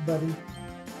little buddy.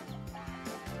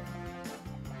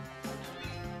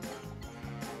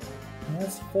 And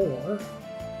that's 4.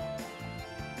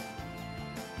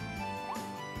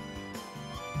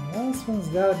 Well, this one's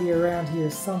gotta be around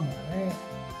here somewhere, right?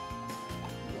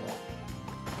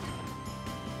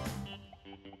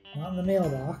 Not in the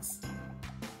mailbox.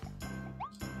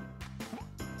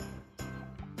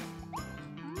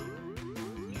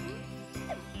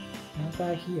 Not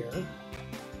back here.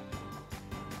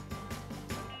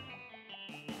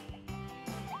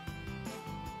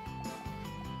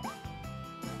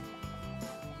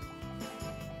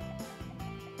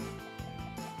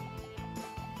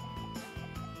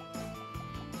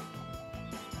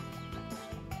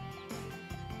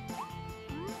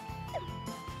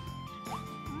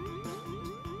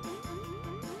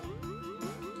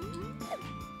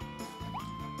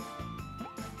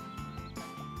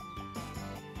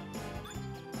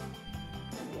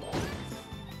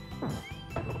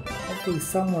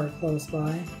 Somewhere close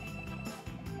by.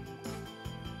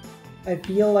 I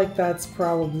feel like that's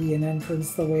probably an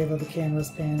entrance the way that the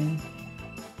camera's panning.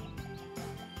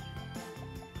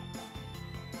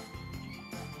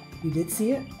 You did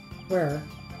see it? Where?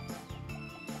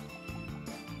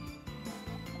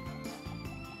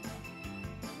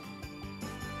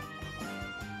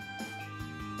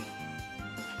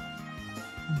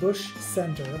 Bush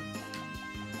Center.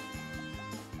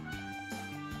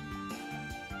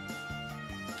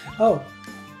 Oh.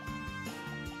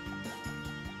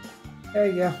 There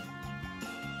you go.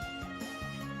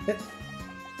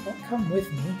 Don't come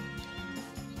with me.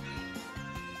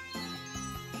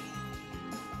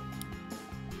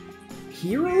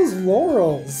 Heroes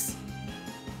Laurels!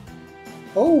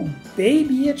 Oh,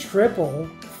 baby, a triple.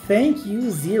 Thank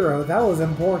you, Zero. That was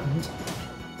important.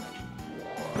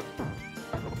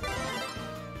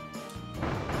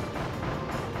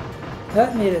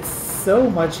 That made it so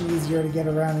much easier to get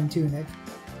around in Tunic.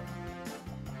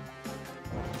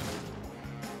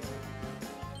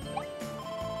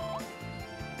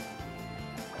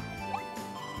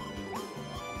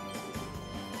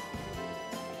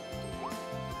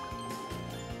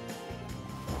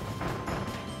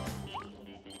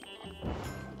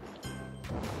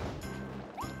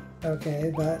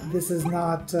 Okay, but this is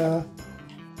not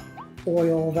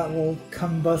oil that will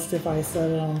combust if I set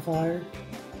it on fire.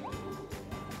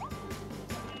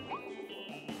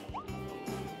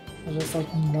 Or just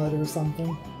like mud or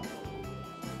something.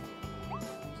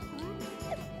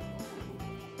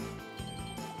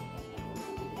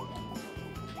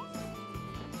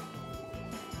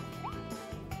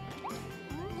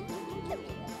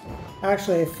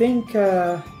 Actually, I think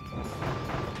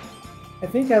I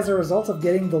think as a result of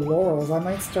getting the laurels, I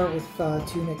might start with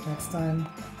Tunic next time.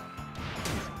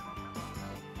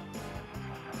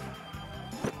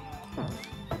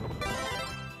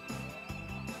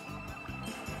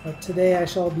 But today I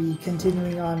shall be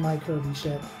continuing on my Kirby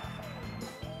ship.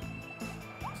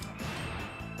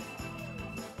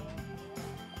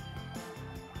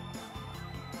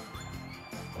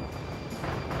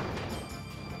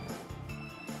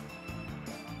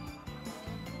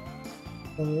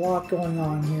 A lot going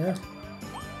on here.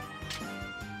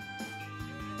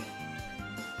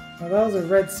 Now that was a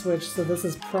red switch, so this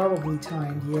is probably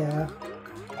timed, yeah.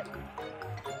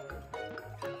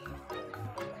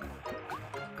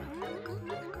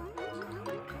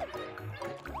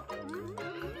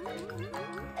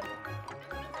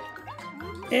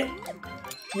 Hit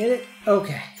it.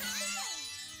 Okay.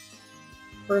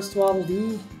 First Waddle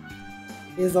Dee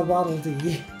is a Waddle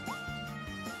Dee.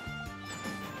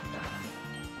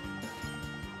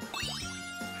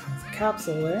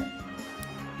 Capsule there.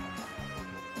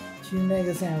 2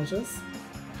 mega sandwiches.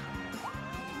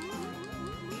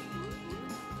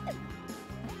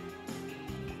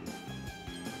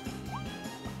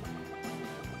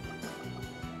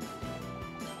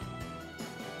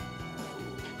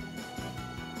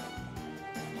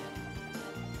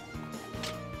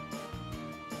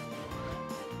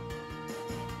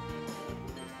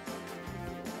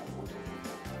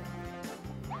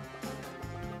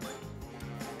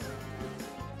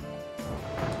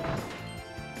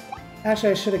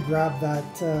 Actually, I should have grabbed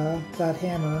that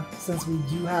hammer, since we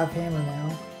do have hammer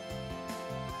now.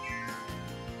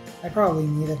 I probably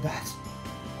needed that.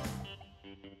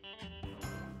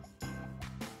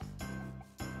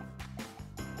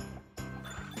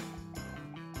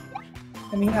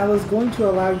 I mean, I was going to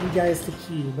allow you guys to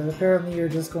queue, but apparently you're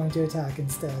just going to attack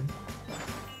instead.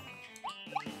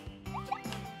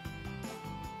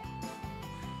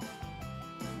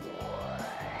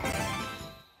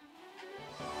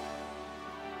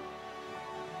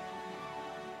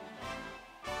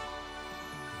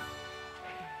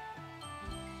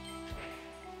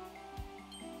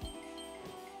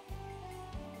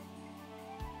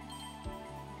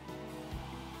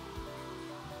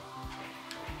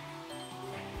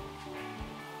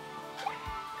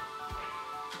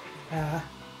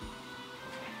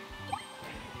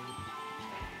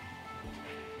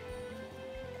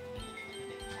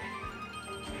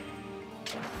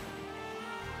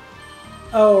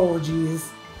 Oh, jeez.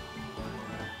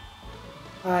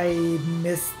 I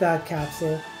missed that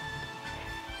capsule.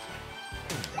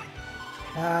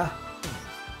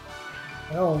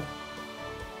 Oh.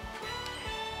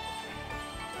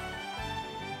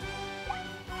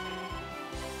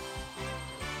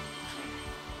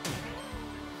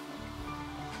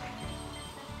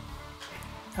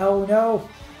 Oh no.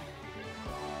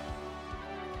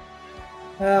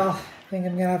 Well, I think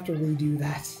I'm gonna have to redo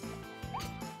that.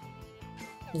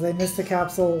 Because I missed the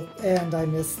capsule and I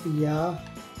missed the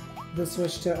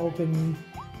switch to open.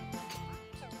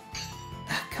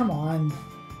 Come on.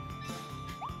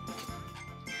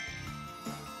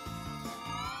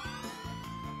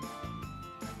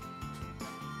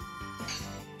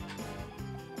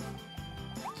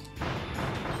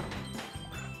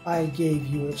 I gave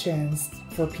you a chance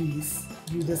for peace.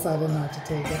 You decided not to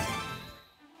take it.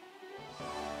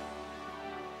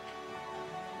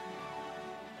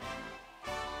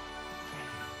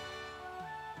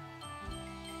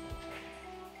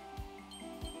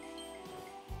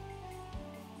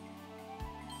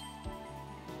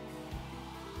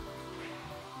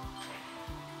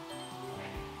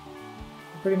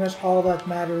 Pretty much all that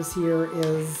matters here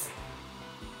is...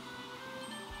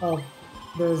 Oh,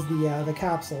 there's the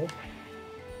capsule,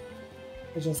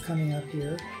 which is coming up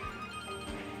here.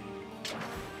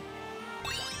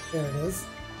 There it is.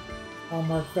 I'll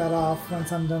mark that off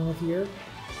once I'm done with here.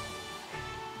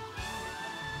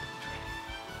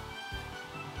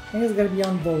 I think it's going to be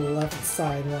on the left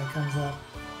side when it comes up.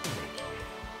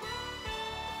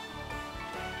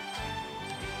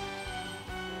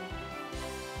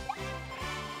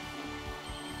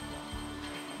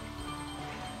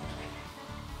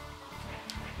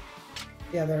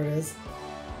 Yeah, there it is.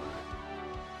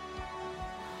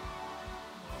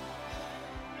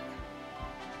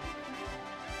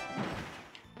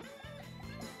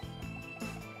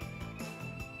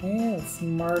 And let's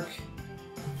mark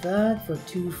that for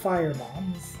 2 fire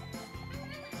bombs.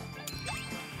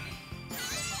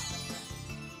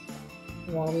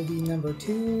 Waddle Dee number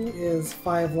 2 is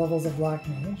 5 levels of Black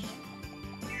Mage.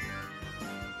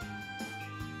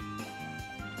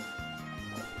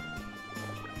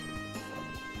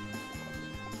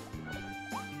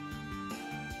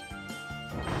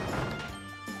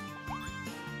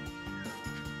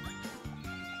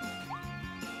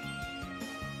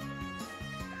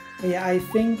 Yeah, I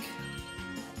think,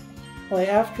 like,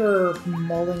 after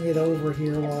mulling it over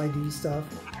here while I do stuff,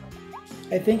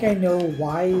 I think I know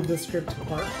why the script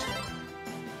parked.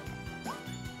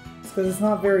 It's because it's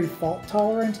not very fault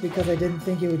tolerant, because I didn't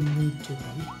think it would need to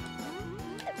be.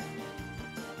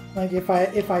 Like, if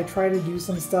I try to do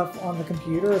some stuff on the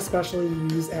computer, especially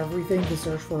use everything to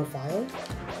search for a file,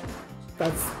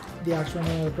 that's the actual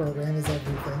name of the program, is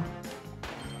everything.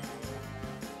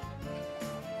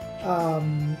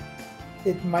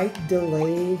 It might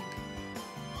delay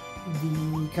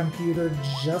the computer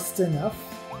just enough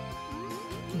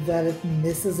that it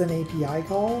misses an API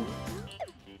call,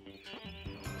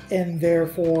 and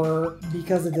therefore,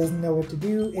 because it doesn't know what to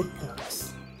do, it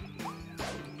parks.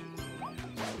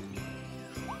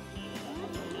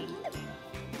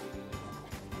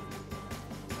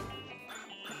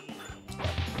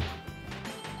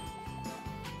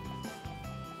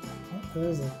 Oh,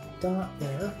 there's a dot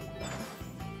there.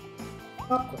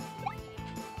 Popcorn.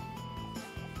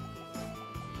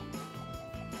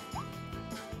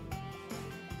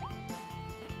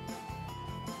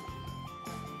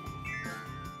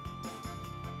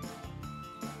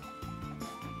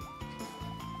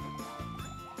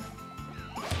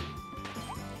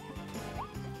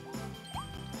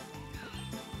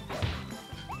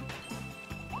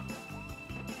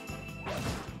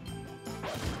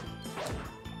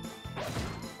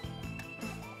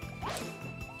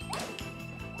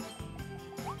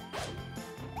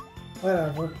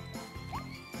 Whatever.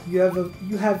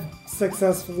 You have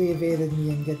successfully evaded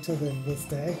me and get to live this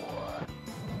day.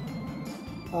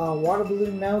 Water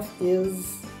balloon mouth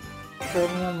is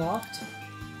currently unlocked.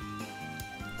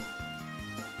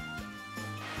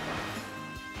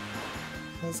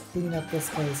 Let's clean up this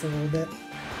place a little bit.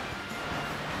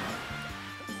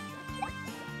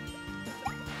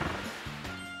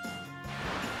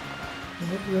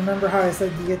 You remember how I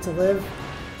said you get to live?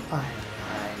 I lied.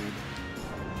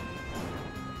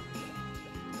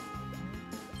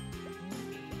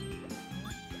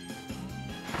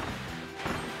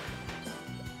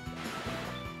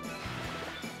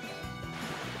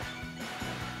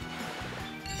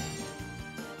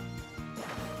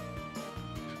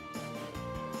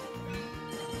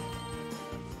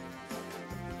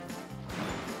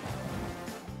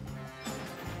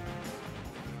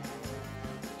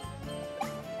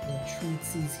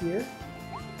 Treatsies here.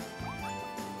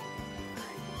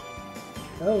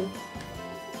 Oh.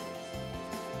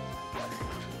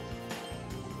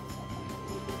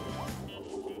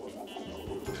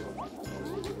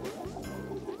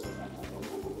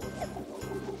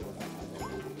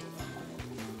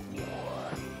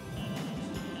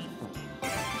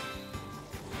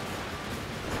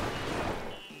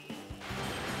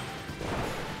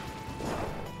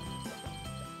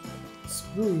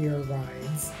 Screw your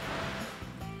rides.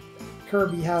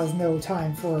 Kirby has no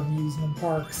time for amusement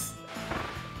parks.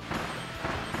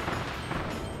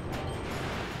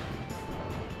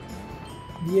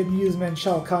 The amusement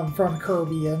shall come from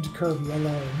Kirby and Kirby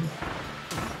alone.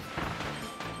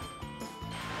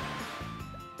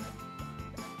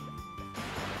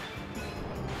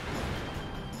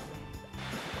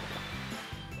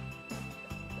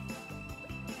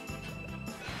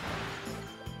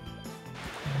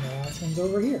 And the last one's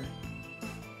over here.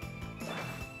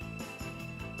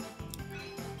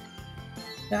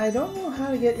 Now I don't know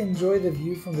how to get enjoy the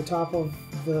view from the top of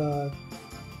the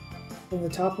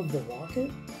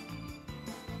rocket.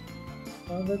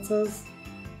 That says.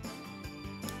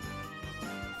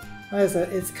 Like I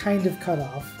said, it's kind of cut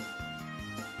off.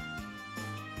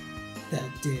 That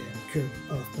damn Kirby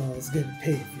puffball's gonna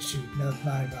pay for shooting up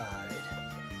my ride.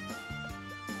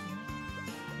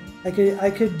 I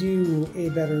could do a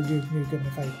better Duke Nukem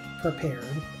if I prepared.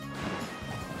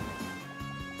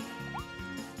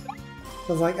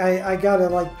 Cause like I gotta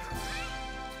like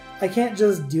I can't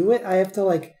just do it. I have to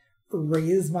like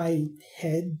raise my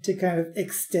head to kind of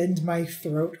extend my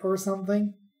throat or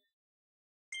something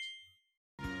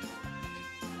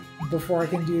before I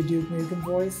can do a Duke Nukem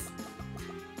voice.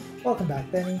 Welcome back,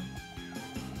 Benny.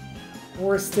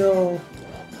 We're still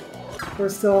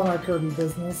in our Kirby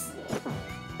business,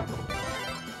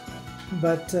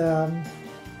 but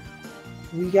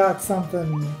we got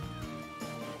something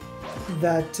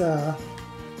that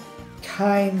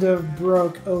kind of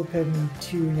broke open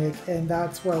Tunic, and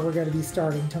that's where we're going to be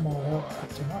starting tomorrow.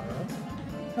 Tomorrow?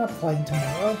 Not playing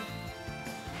tomorrow.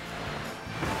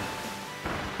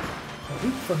 A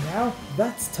week from now,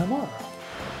 that's tomorrow.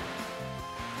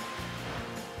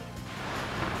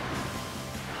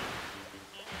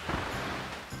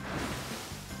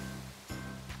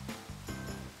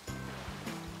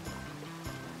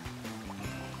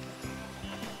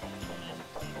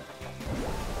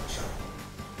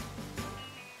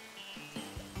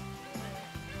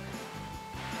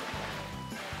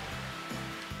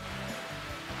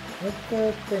 What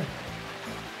the thing?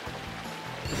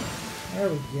 There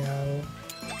we go.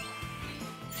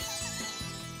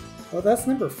 Oh, that's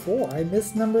number 4. I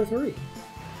missed number 3.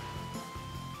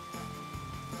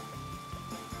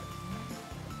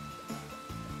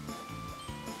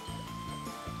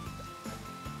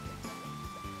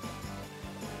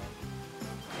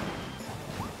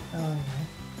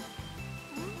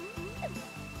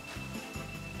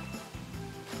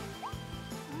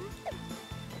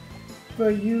 For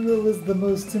you, it was the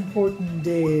most important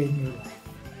day in your life.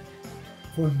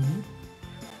 For me,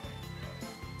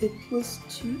 it was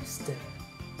Tuesday.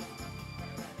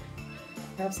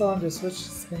 Capsule under switch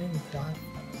spinning dot.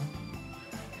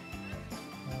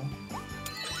 Well,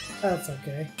 that's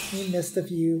okay. We missed a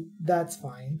few. That's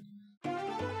fine.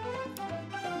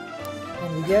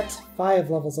 And we get 5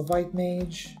 levels of White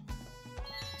Mage,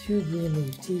 2 Green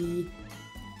Leaf Tea,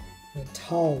 and a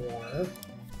Tall Water.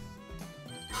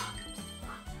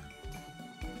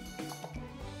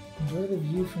 Enjoy the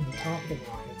view from the top of the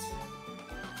rocket.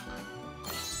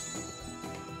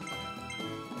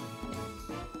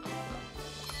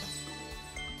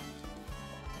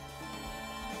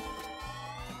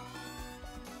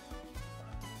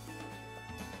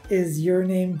 Is your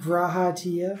name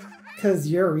Grahatia? Because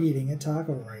you're eating a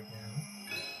taco right now.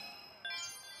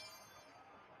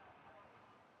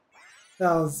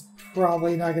 That was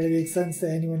probably not going to make sense to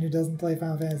anyone who doesn't play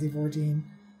Final Fantasy XIV.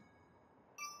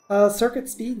 Circuit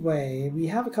Speedway. We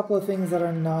have a couple of things that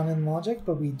are non-in-logic,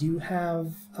 but we do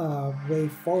have a way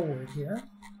forward here.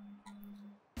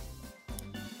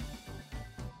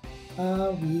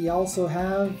 We also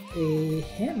have a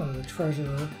hammer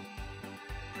treasure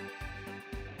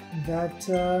that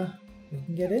we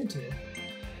can get into.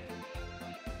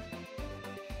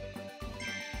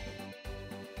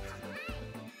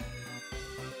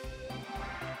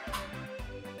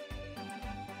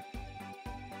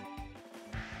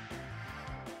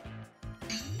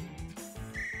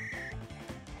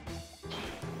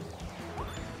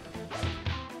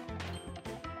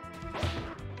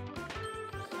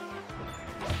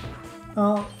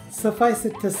 Suffice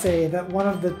it to say that one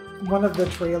of the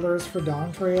trailers for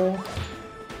Dawn Trail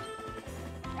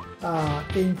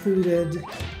included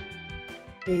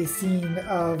a scene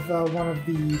of one of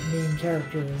the main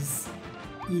characters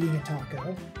eating a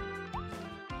taco.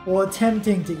 Well,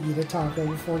 attempting to eat a taco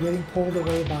before getting pulled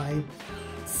away by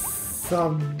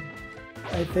some,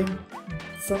 I think,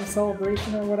 some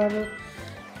celebration or whatever.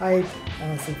 I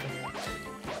honestly forget.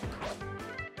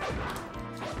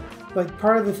 Like,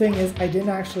 part of the thing is I didn't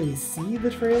actually see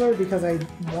the trailer because I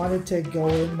wanted to go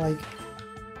in, like,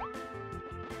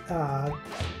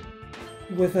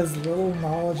 with as little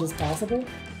knowledge as possible.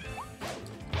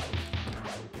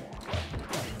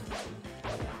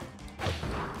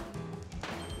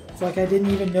 It's like I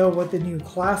didn't even know what the new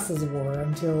classes were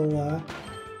until,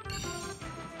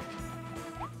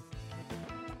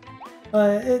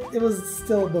 it was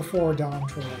still before Dawn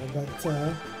Trail, but,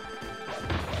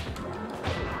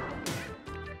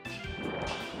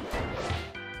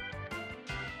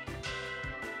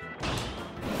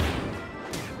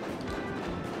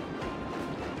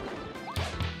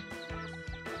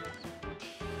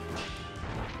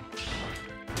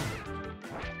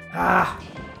 ah!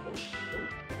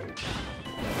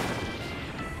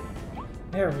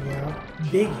 There we go.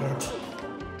 Big hit.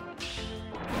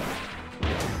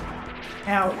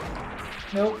 Ow.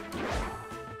 Nope.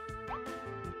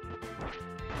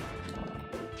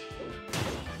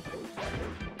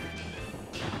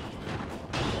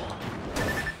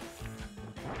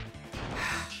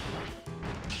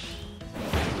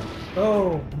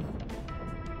 Oh.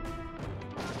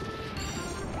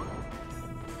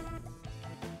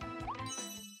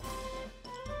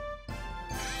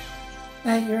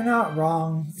 Hey, you're not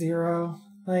wrong, Zero.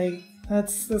 Like,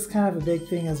 that's kind of a big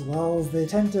thing as well, is they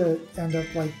tend to end up,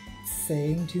 like,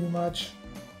 saying too much.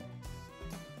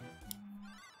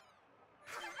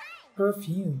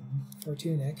 Perfume for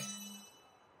Tunic.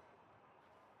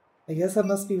 I guess that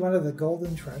must be one of the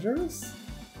golden treasures?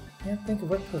 Can't think of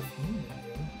what perfume would be.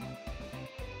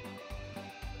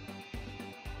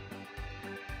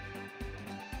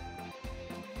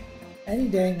 Any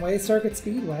dang way, Circuit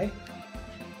Speedway.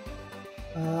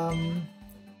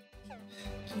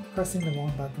 Keep pressing the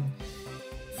wrong button.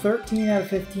 13 out of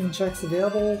 15 checks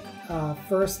available.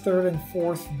 First, third, and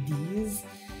fourth Ds.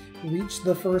 Reach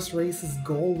the first race's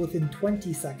goal within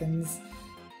 20 seconds.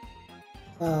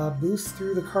 Boost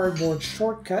through the cardboard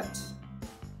shortcut.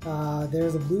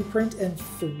 There's a blueprint and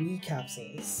 3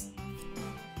 capsules.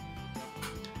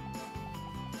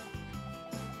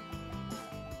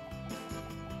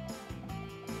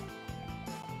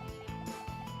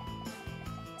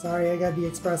 Sorry, I got the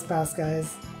express pass,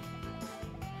 guys.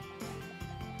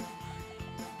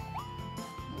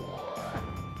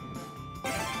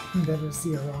 Better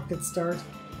see a rocket start.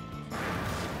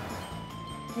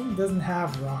 I think it doesn't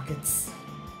have rockets.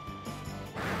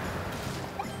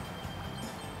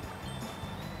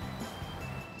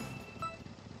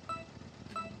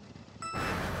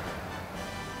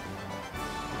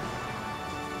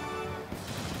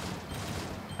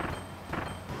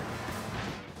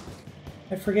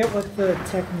 I forget what the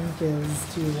technique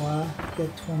is to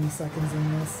get 20 seconds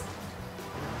in this.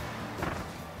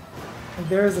 Like,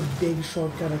 there is a big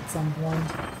shortcut at some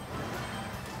point.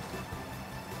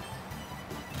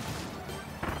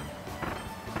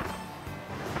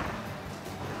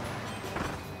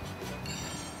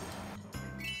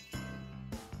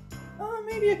 Oh,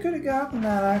 maybe I could have gotten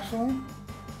that actually.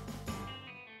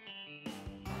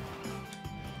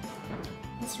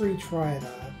 Let's retry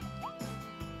that.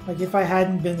 Like, if I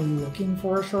hadn't been looking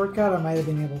for a shortcut, I might have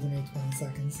been able to make 20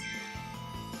 seconds.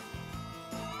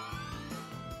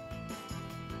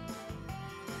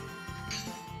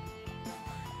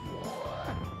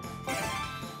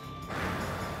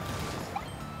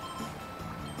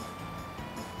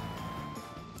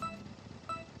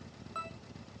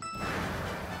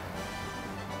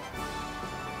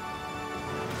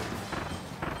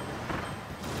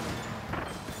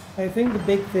 I think the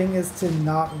big thing is to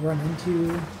not run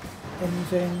into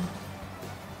anything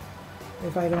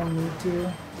if I don't need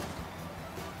to.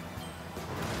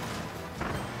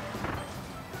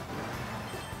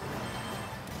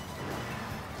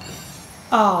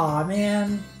 Aw,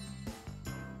 man.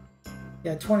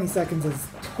 Yeah, 20 seconds is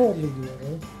totally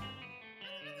doable.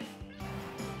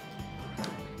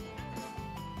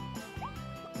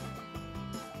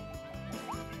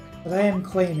 But I am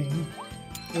claiming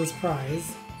this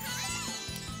prize.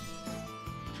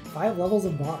 5 levels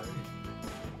of Bard.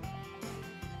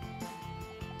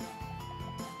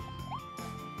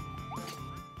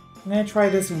 I'm gonna try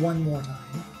this one more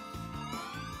time.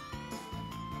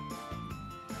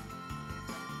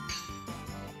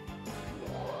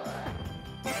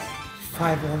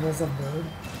 Five levels of Bird.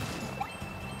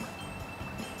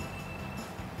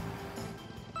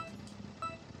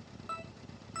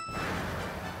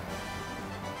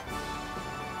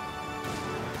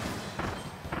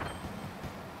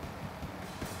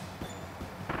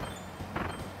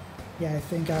 Yeah, I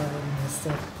think I already missed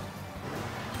it.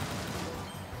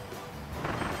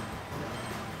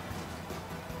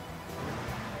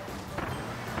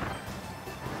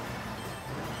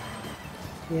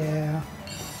 Yeah.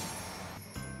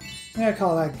 I'm gonna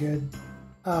call that good.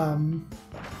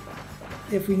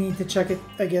 If we need to check it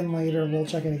again later, we'll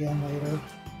check it again later.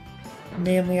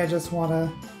 Mainly, I just want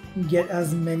to get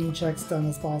as many checks done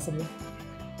as possible.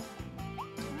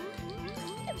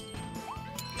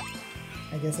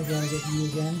 I guess I gotta get you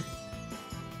again.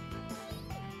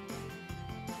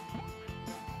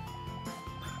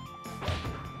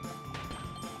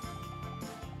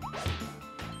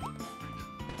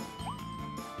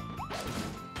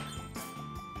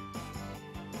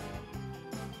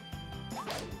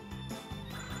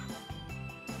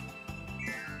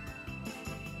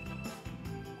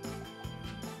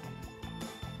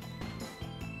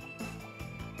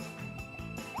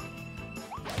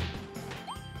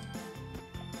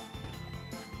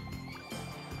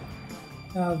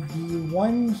 The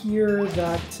one here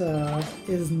that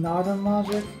is not on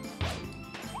logic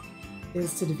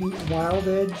is to defeat Wild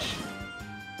Edge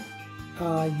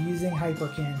using Hyper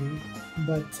Candy,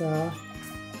 but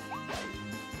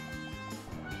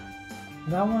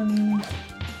that one,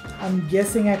 I'm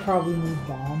guessing I probably need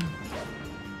Bomb.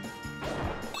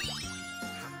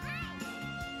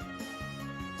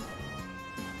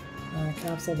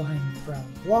 Capsule behind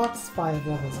brown blocks, 5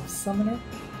 levels of Summoner.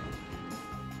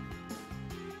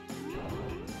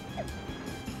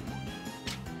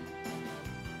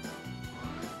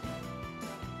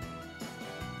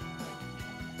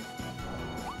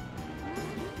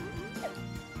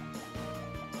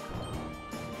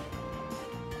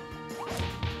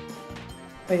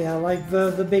 But yeah, like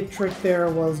the big trick there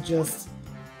was just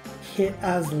hit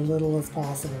as little as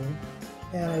possible,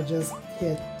 and I just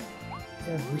hit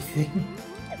everything.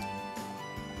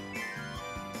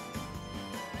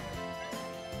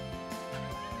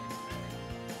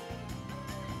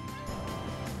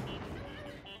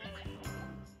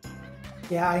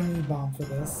 Yeah, I need Bomb for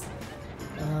this.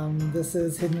 This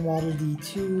is Hidden Waddle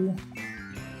D2.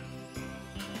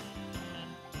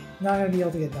 Not gonna be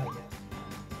able to get that yet.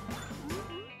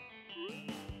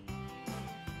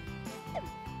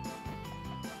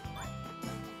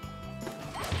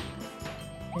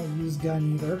 Can't use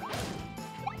gun either.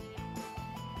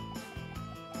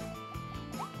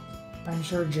 I'm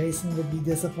sure Jason would be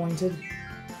disappointed.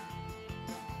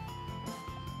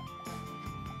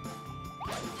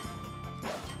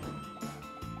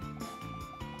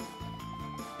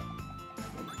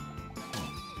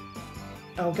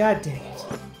 Oh, god dang it.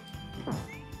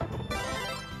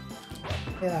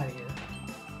 Get out of here.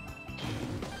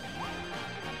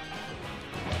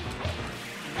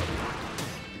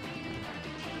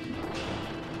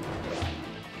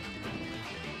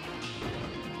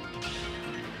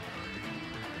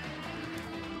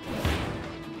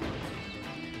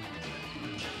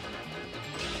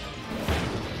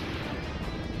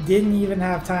 Didn't even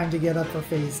have time to get up for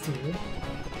phase 2.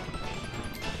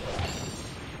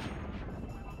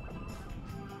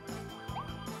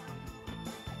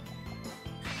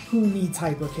 Who needs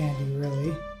hyper candy,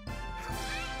 really?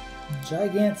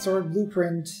 Gigant Sword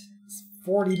Blueprint is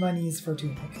 40 monies for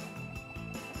Tunic.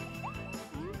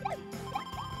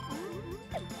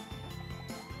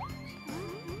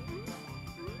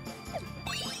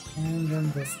 And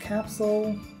then this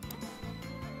capsule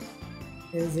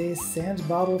is a sand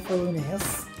bottle for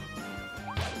Linnaeus.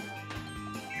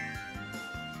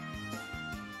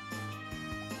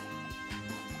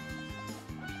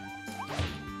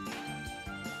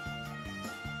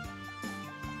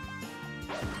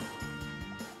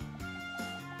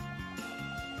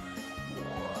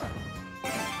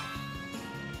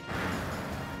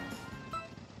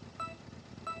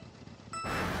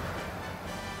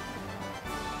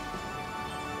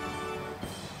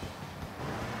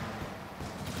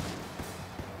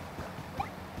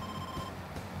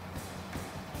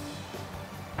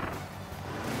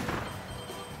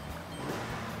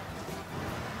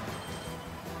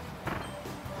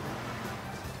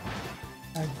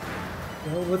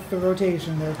 Go with the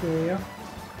rotation there, Coolio.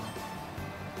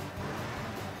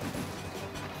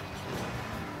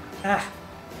 Ah!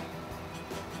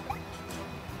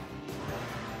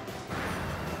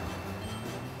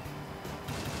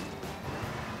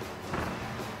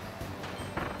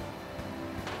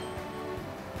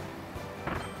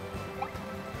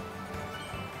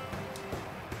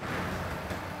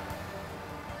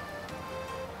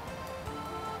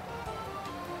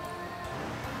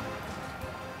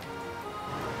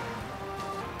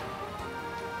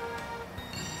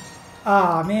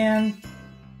 Ah, man.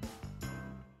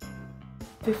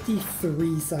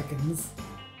 53 seconds.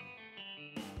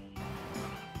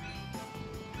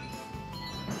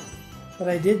 But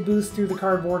I did boost through the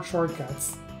cardboard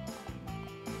shortcuts.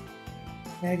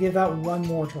 I'm gonna give that one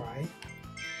more try.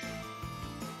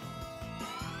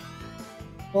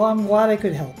 Well, I'm glad I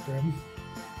could help, Grim.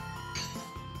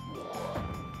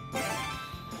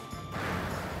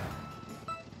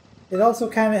 It also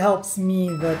kind of helps me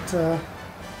that,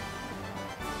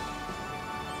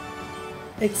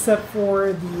 except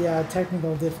for the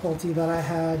technical difficulty that I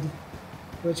had,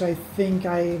 which I think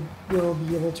I will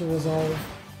be able to resolve.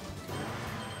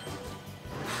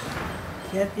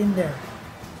 Get in there.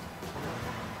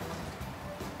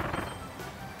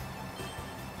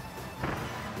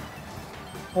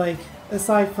 Like,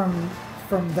 aside from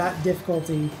that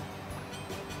difficulty,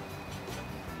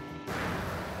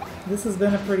 this has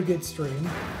been a pretty good stream.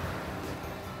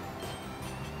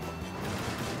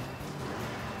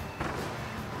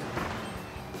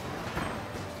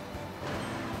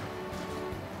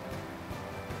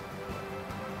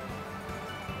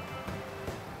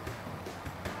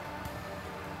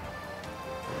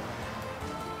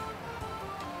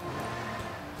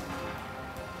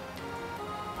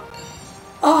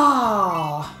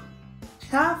 Ah!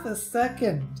 Half a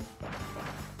second.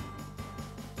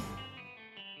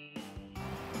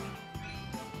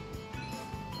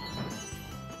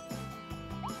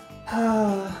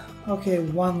 Okay,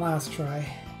 one last try.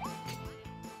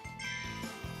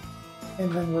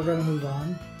 And then we're gonna move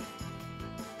on.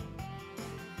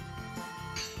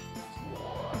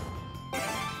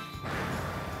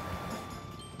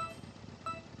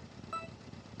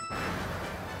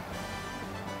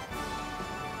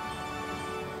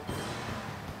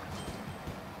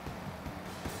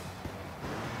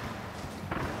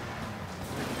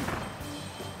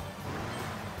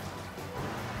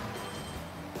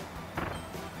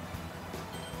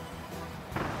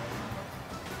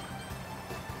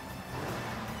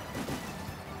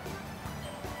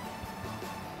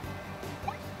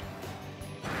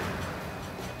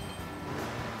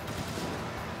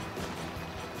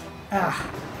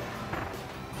 Ah!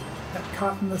 Got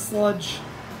caught in the sludge.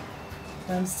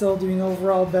 I'm still doing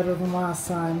overall better than last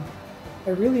time.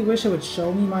 I really wish it would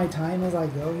show me my time as I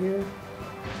go here.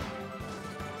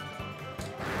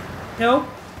 Nope!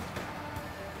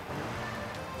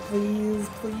 Please,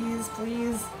 please,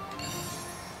 please.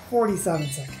 47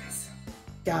 seconds.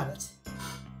 Got it.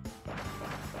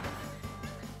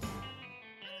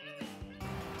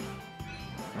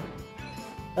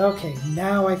 Okay,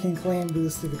 now I can claim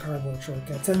boost through the cardboard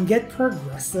shortcuts and get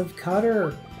progressive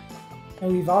cutter.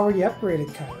 And we've already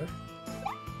upgraded cutter.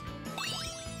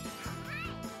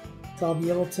 So I'll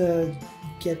be able to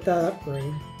get that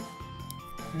upgrade.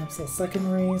 Capsule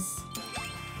second race.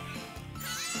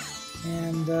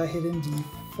 And hit in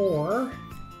D4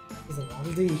 is a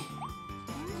Waddle Dee.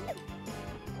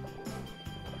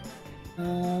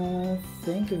 I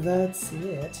think that's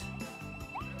it.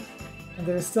 And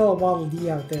there's still a Waddle Dee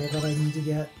out there that I need to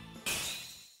get.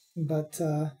 But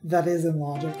that is in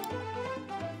logic.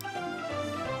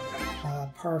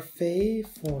 Parfait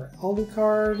for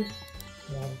Alucard,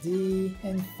 Waddle Dee,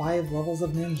 and 5 levels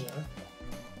of Ninja.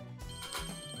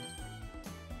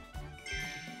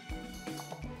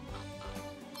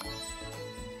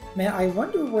 Man, I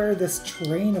wonder where this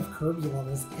train of Kirby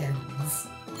levels ends.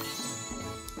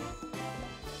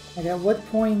 Like, at what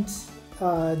point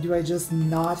do I just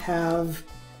not have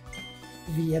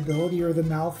the ability or the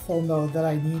mouthful mode that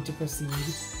I need to proceed?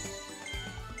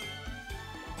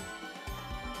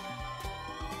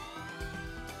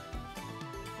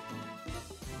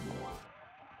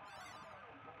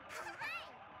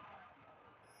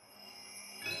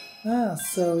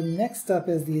 So next up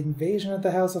is the invasion of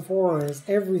the House of Horrors.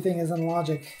 Everything is in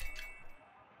logic.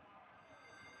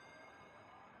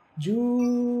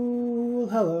 Jewel,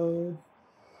 hello.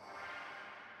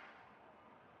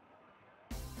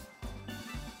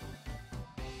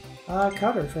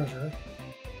 Cutter treasure.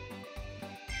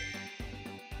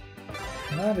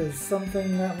 That is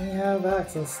something that we have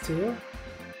access to.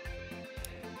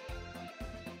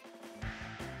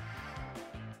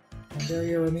 And there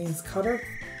here remains cutter.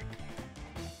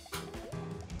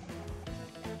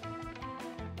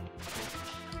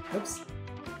 Oops.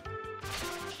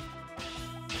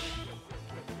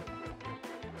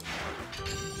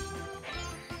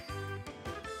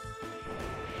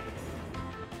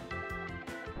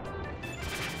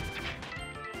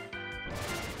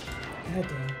 God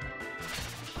damn.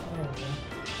 There we go.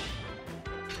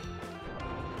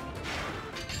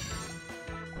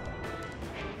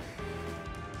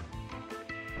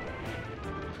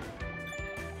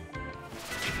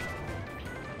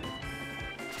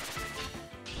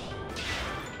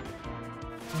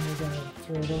 And we're going to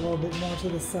throw it a little bit more to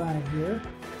the side here.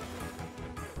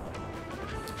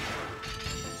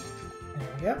 There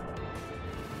we go.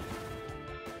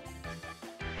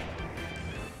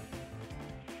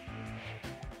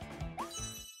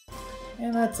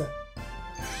 And that's it.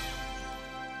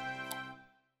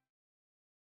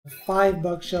 5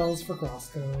 bug shells for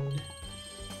crosscode.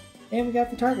 And we got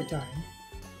the target time.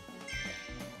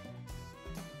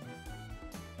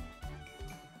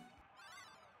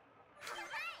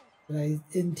 But I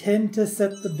intend to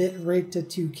set the bit rate to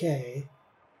 2K.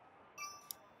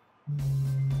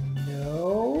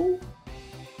 No.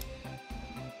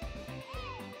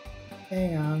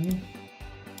 Hang on.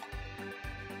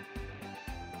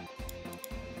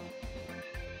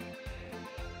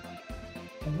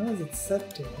 And what is it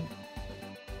set to?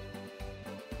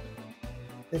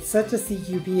 It's set to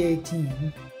CQP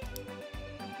 18.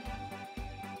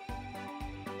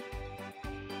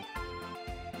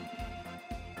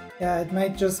 Yeah, it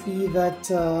might just be that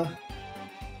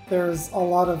there's a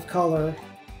lot of color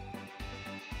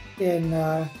in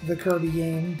the Kirby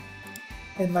game.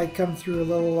 It might come through a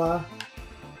little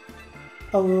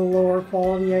lower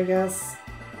quality, I guess.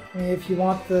 I mean, if you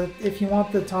want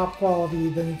the top quality,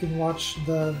 then you can watch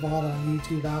the VOD on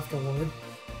YouTube afterward.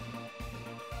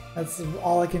 That's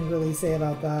all I can really say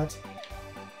about that.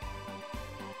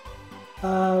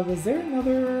 Was there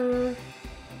another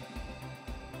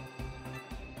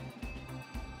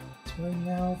Twin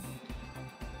Mouth?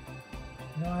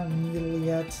 I don't have Needle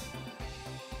yet.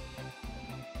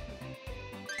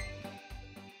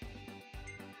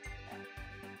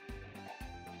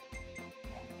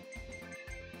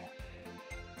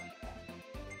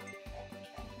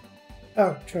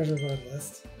 Oh, treasure board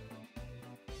list.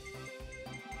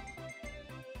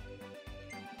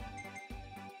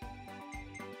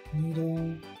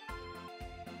 Needle.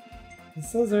 It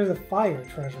says there's a fire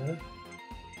treasure.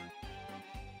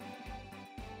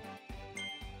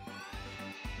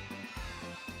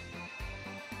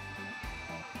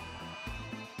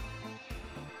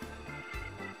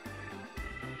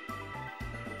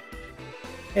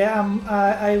 Yeah,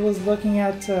 I was looking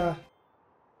at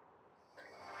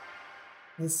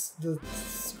the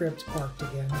script parked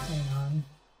again. Hang on.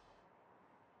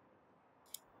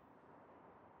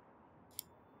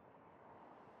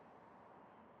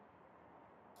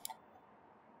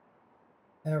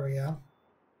 There we go.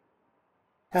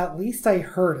 At least I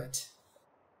heard it.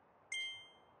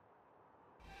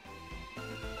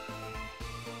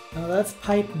 No, that's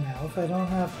pipe mouth. I don't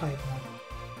have pipe mouth.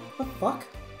 What the fuck?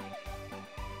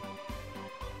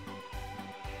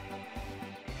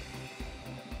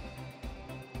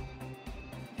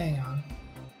 Hang on.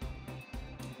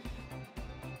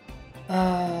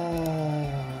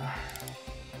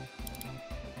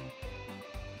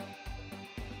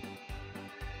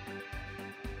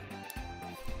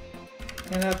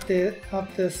 And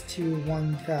up this to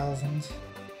 1,000.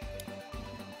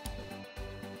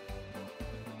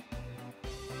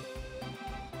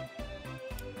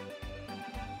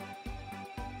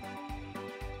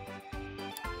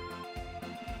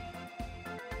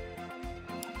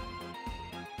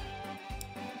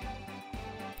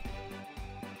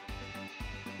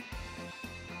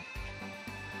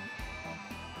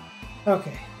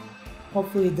 Okay.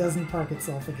 Hopefully it doesn't park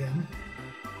itself again.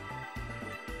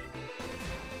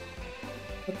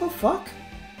 What the fuck?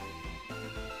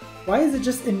 Why is it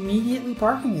just immediately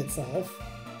parking itself?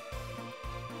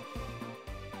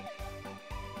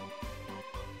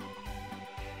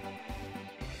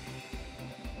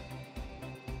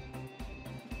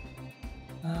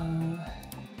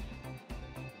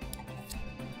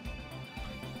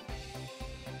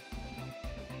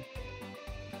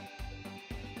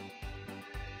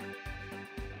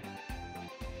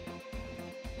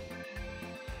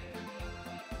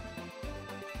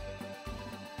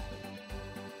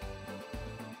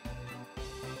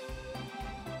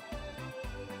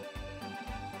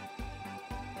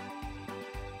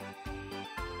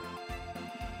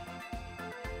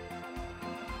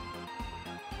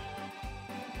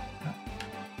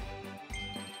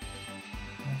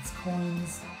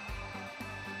 Coins.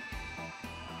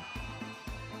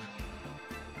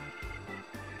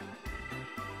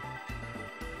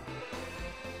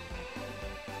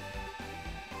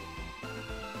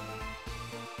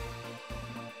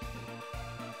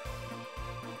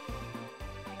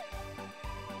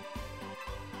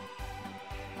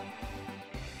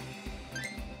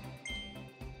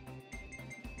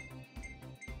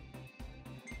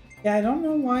 Yeah, I don't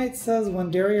know why it says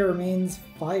Wendaria remains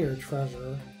fire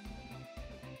treasure.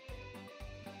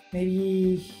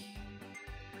 Maybe...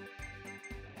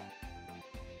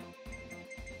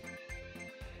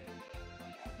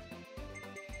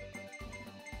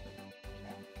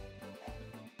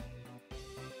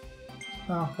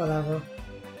 Oh, whatever.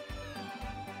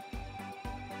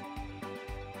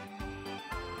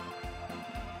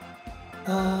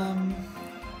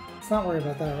 Let's not worry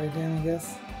about that right now, I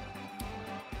guess.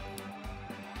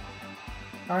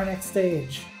 Our next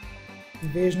stage.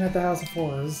 Invasion at the House of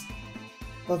Horrors.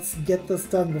 Let's get this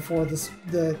done before the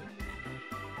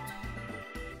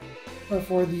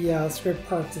script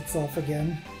parks itself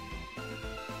again.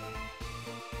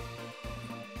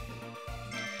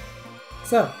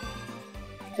 So,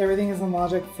 everything is in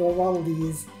logic, 4 Waddle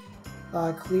Dees.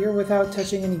 Clear without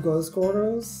touching any ghost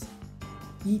corridors.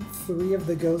 Eat 3 of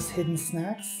the ghost hidden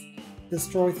snacks.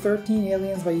 Destroy 13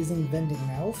 aliens by using vending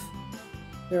mouth.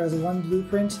 There is 1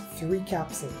 blueprint, 3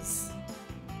 capsules.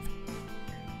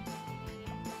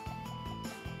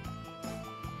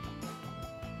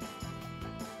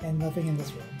 And nothing in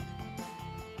this room.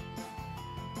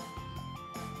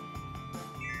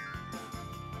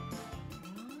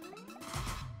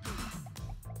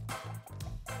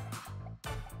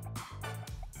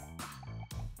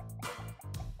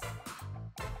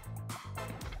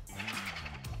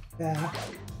 Yeah.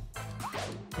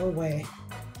 Go away.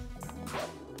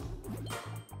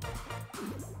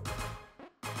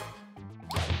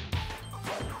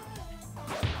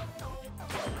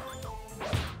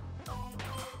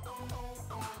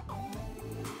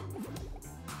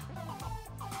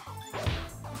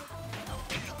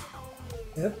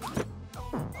 Yep.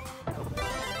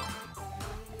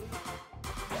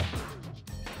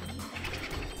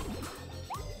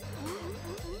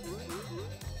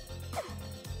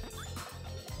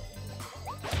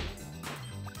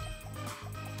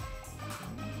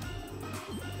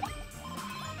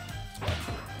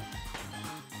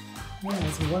 Yeah,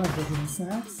 that's one of the hidden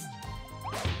snacks.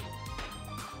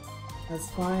 That's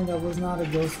fine, that was not a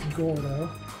ghost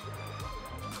Gordo.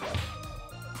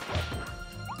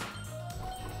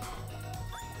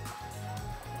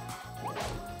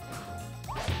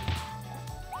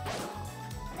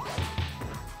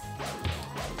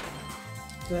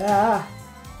 Ah!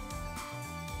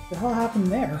 What the hell happened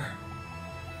there?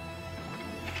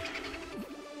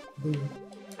 Boo.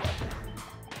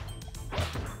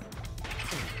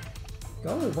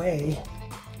 Go away.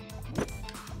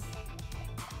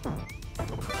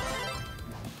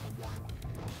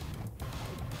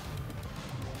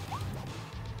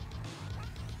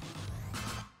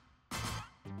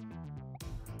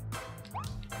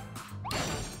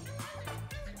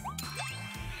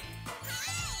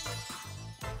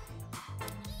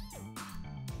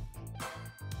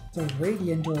 It's a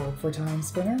Radiant Orb for Time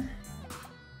Spinner.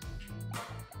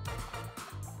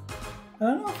 I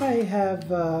don't know if I have,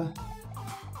 I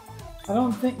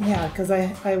don't think, yeah, because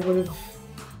I would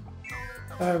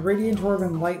have, Radiant Orb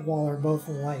and Light Wall are both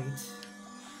light.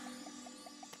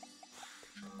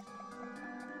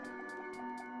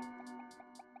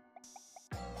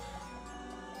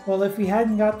 Well, if we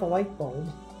hadn't got the Light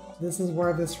Bulb, this is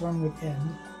where this run would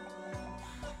end.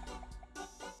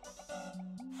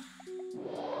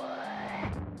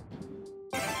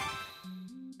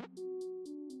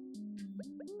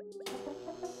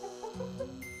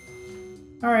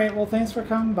 Alright, well thanks for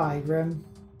coming by, Grim.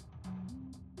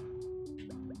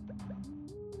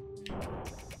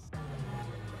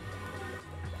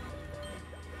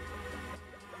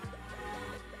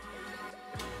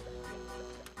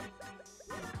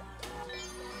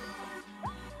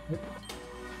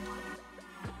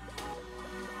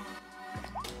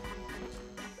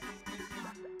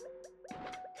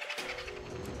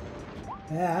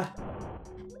 Yeah.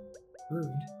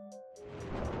 Rude.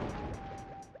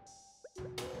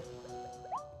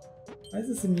 Why does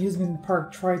this amusement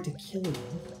park try to kill you?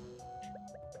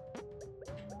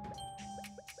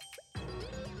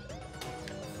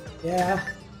 Yeah.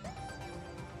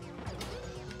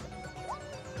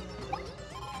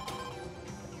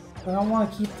 I don't want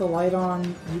to keep the light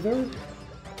on either.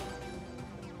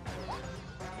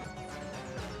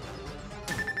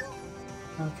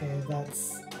 Okay,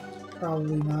 that's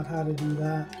probably not how to do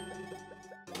that.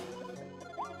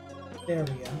 There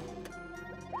we go.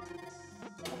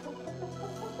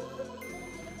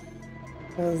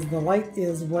 Because the light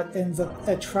is what ends up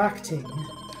attracting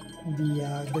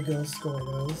the ghost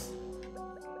Gordos.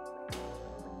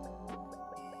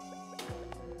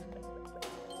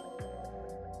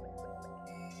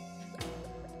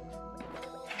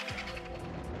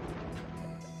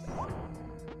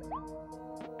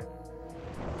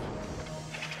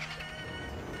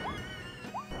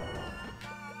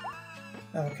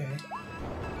 Okay.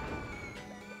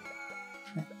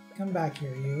 Come back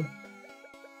here, you.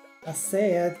 I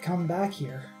said, come back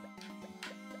here.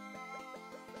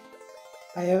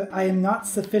 I am not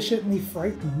sufficiently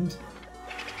frightened.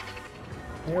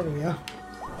 There we go.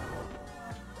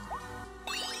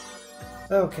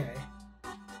 Okay.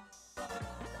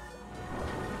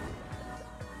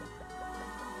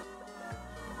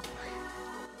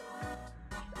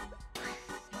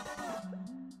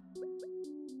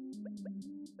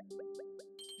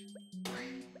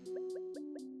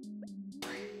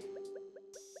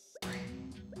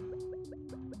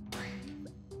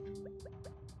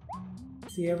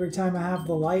 See, every time I have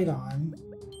the light on,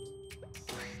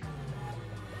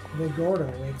 the Gordo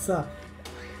wakes up.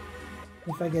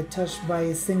 If I get touched by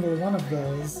a single one of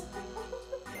those,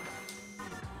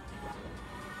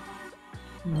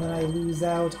 then I lose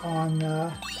out on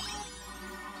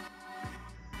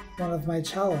one of my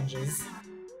challenges.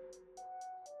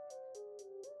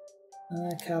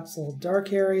 Capsule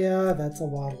Dark Area, that's a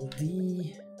Waddle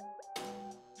D.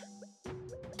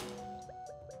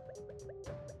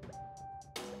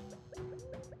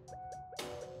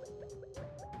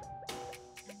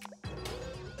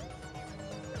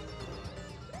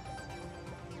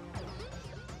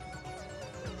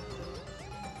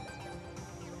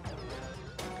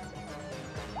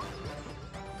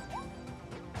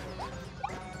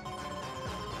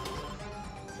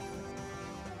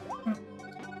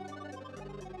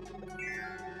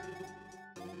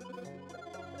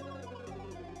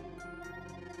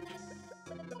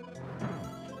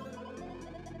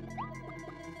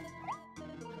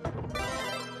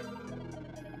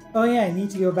 Oh yeah, I need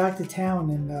to go back to town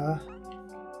and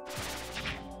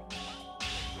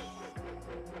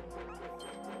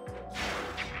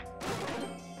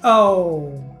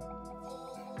oh!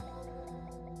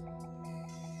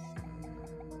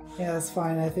 Yeah, that's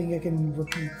fine. I think I can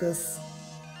repeat this.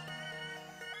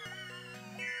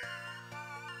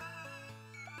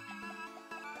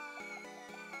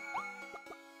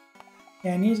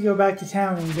 Yeah, I need to go back to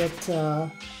town and get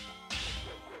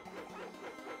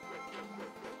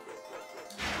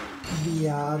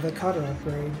the cutter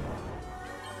upgrade.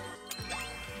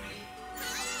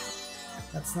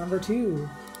 That's number 2.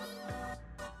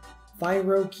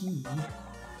 Thyro Key.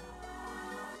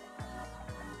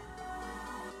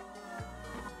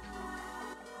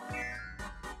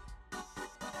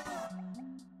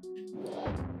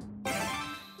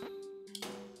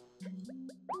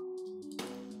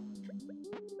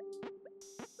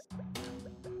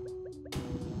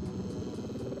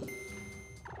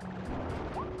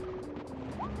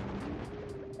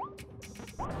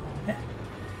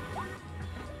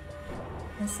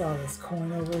 I saw this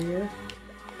coin over here.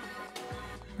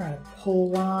 Trying to pull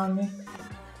one on me.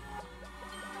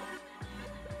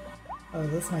 Oh,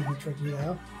 this might be tricky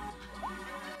though.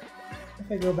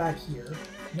 If I go back here.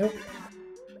 Nope.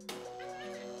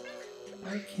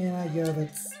 Where can I go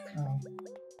that's... oh.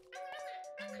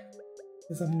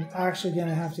 Because I'm actually going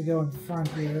to have to go in front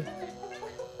here.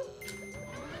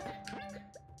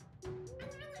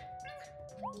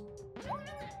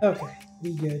 Okay,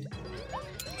 be good.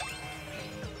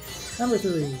 Number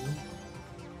 3.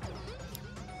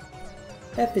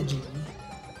 Effigy.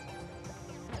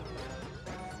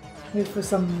 Wait for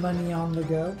some money on the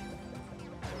go.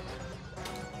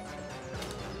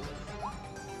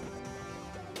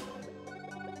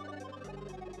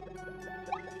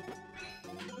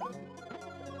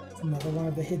 Another one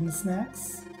of the hidden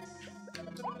snacks.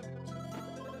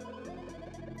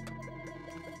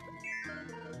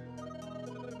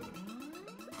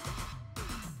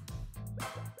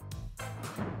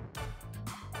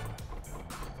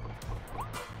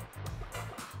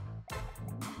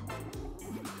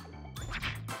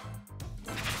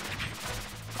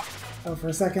 Oh, for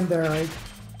a second there,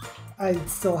 I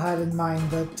still had in mind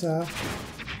that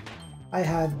I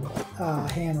had a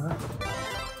hammer.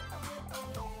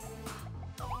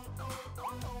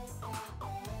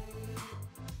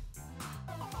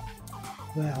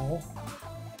 Well,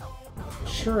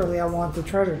 surely I want the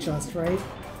treasure chest, right?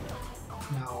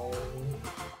 No.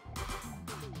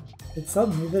 But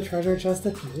suddenly the treasure chest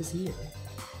appears here.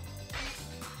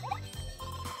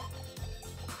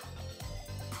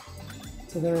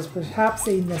 So there is perhaps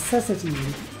a necessity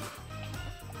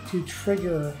to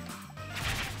trigger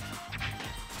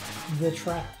the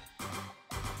trap.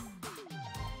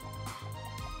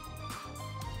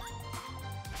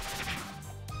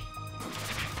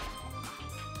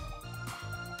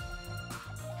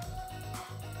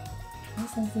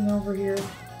 Something over here?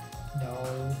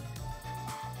 No.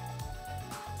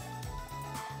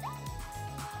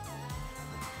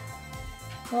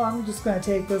 Well, I'm just gonna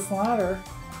take this ladder.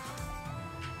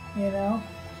 You know?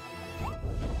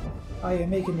 Oh, you're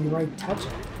making me right touch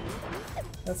it.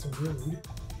 That's rude.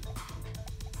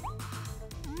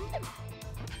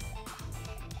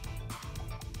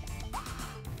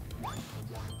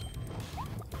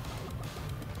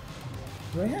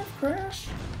 Do I have Crash?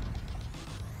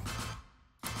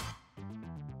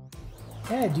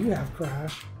 Yeah, I do have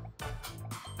Crash.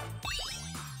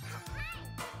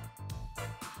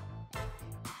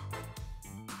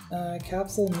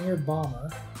 Capsule near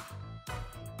Bomber.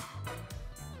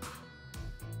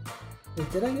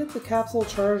 Wait, did I get the capsule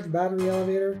charged battery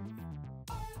elevator?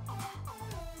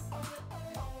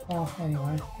 Oh,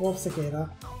 anyway. Wolf Cicada.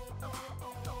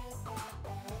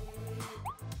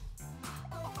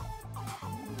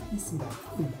 You see that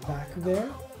food back there?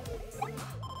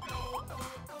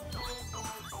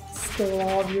 Stole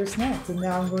all of your snacks, and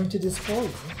now I'm going to destroy you.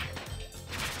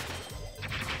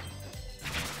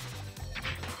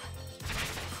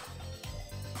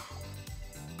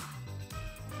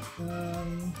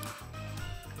 Um,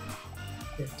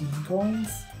 15 coins.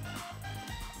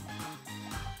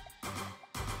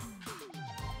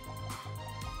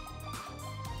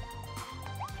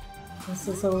 What's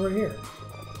this over here?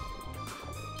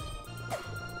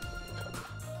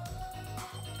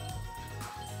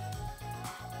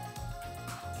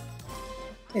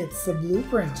 It's the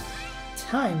blueprint.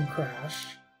 Time Crash.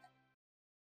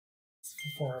 It's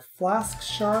for a flask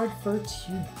shard for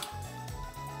tunic.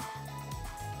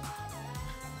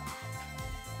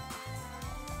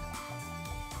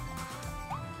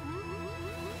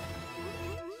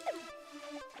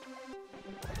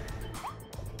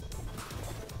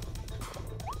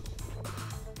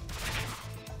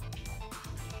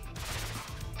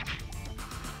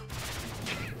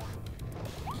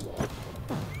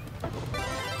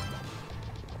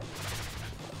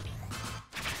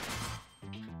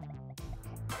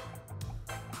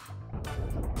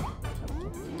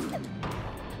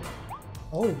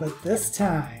 Oh, but this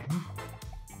time,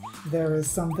 there is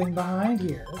something behind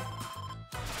here.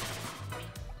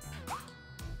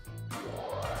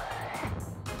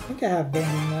 I think I have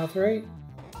Bending Mouth, right?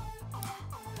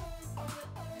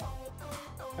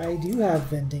 I do have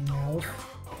Bending Mouth.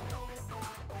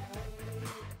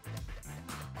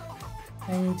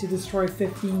 I need to destroy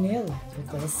 15 aliens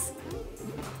with this.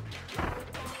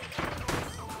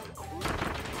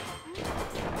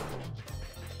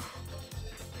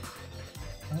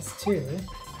 That's 2.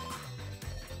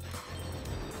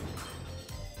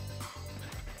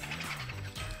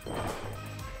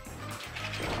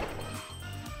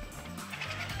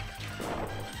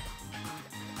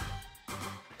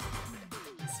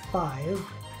 That's 5.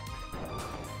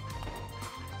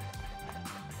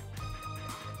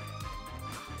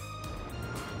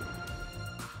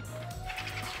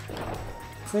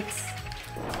 6,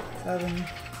 7,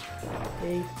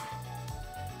 8,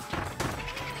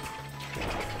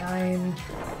 9,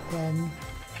 10,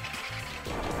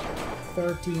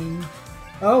 13.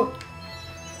 Oh!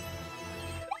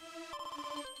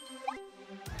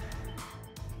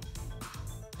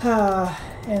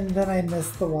 And then I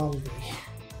missed the Waddle Dee.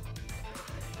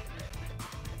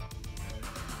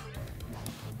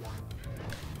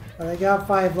 But I got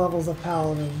 5 levels of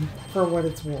Paladin for what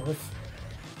it's worth.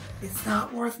 It's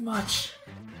not worth much.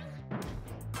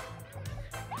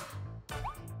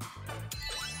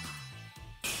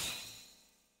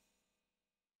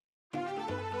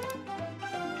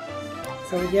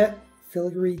 So we get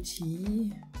Filigree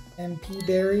Tea, MP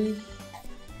Berry,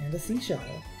 and a Seashell.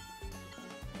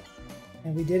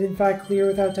 And we did in fact clear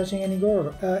without touching any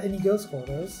Ghost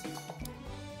Gordos.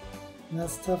 And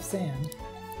that's tough sand.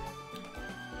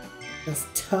 That's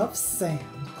tough sand.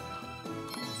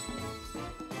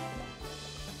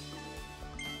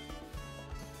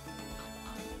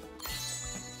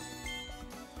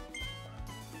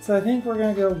 So I think we're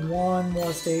gonna go one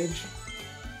more stage.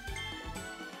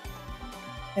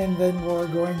 And then we're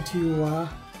going to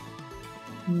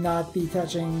not be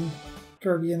touching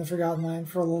Kirby in the Forgotten Land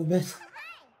for a little bit.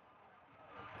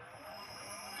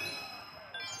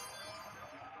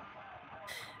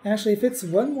 Actually, if it's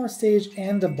one more stage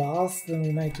and a boss, then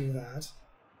we might do that.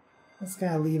 Let's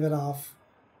kind of leave it off.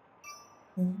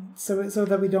 So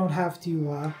that we don't have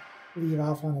to leave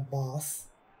off on a boss.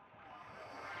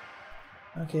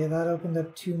 Okay, that opened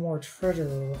up 2 more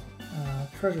treasure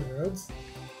roads.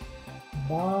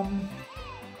 Bomb.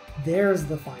 There's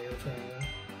the fire treasure.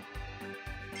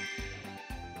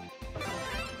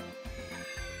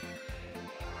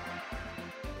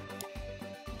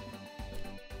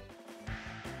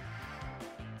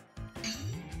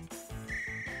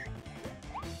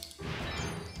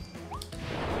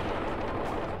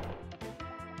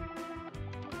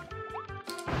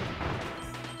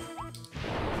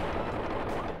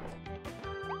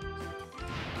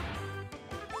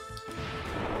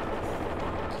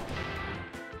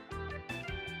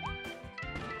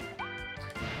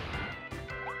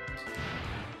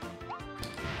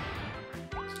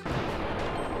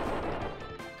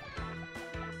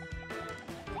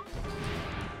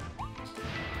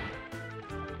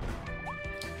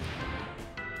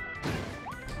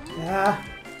 Ah.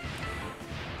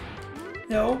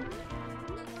 No.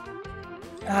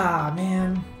 Ah,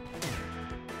 man.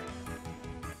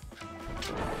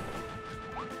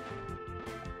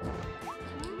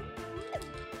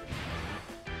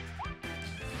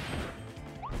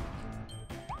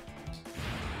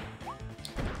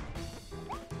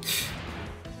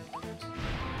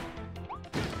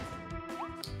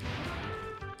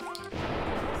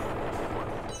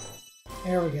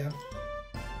 There we go.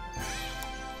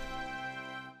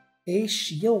 A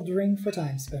shield ring for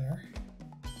Time Spinner.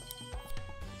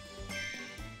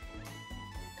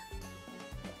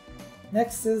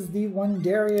 Next is the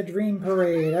Wonderia Dream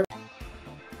Parade.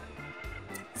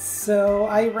 So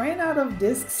I ran out of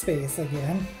disk space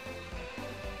again.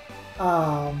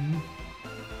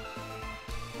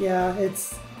 Yeah,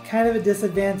 it's kind of a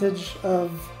disadvantage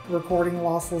of recording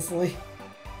losslessly.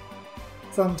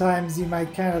 Sometimes you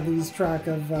might kind of lose track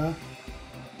of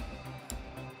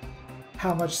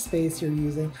how much space you're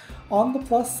using. On the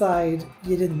plus side,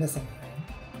 you didn't miss anything.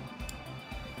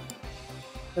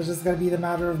 It's just going to be the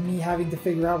matter of me having to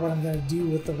figure out what I'm going to do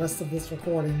with the rest of this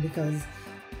recording because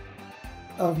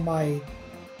of my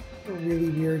really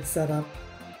weird setup.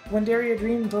 Wonderia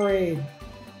Dream Parade.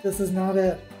 This is not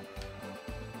it.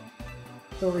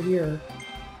 It's over here.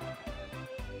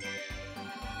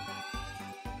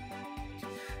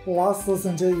 Lossless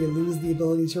until you lose the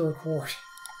ability to record.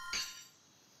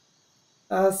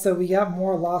 So we got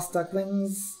more Lost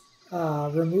Ducklings.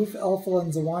 Remove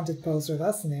Elflin's Wanted poster.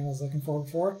 That's the name I was looking for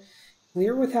before.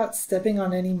 Clear without stepping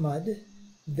on any mud.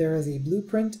 There is a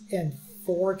blueprint and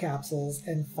 4 capsules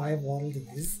and 5 Waddle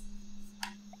Dees.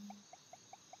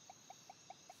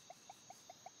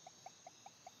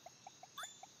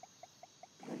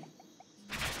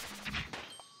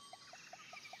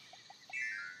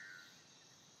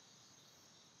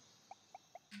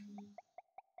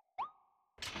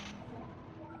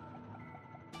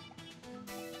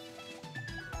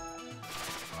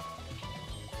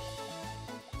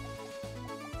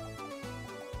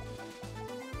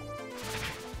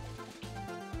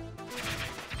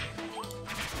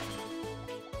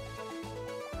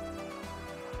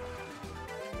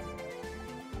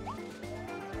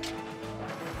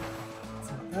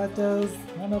 That does,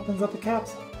 that opens up a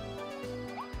capsule.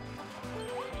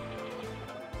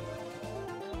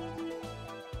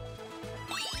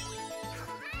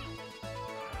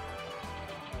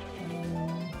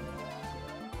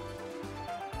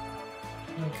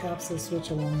 capsule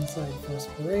switch alongside first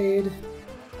parade.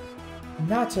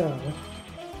 Natto.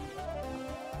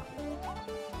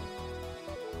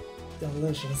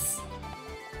 Delicious.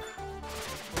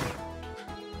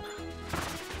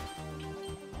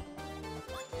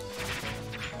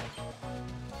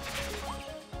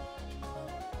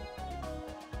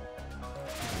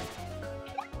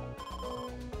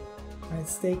 Alright,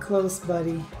 stay close,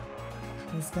 buddy.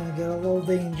 It's gonna get a little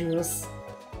dangerous.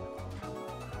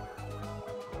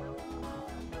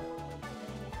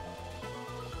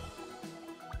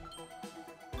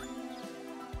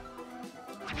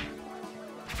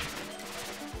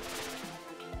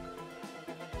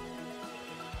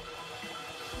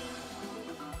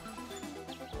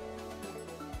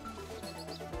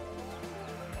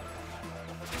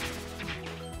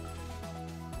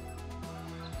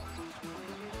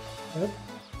 Good.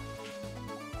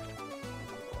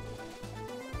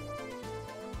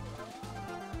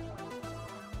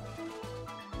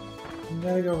 I'm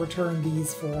gonna go return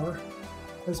these four.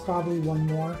 There's probably one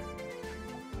more.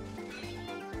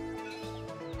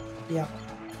 Yep.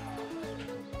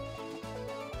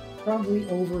 Probably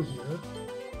over here.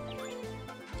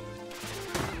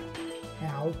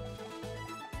 Ow.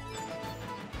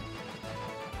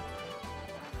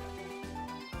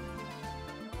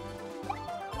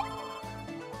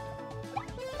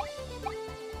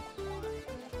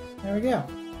 There we go.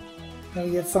 Can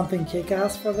we get something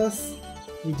kick-ass for this?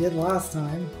 We did last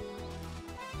time.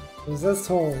 Resist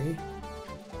Holy.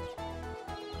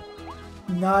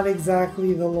 Not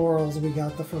exactly the laurels we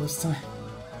got the first time.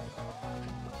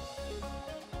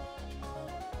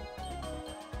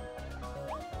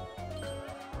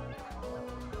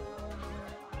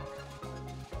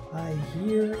 I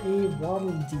hear a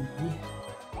Waddle Dee.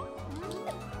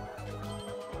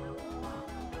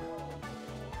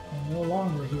 I no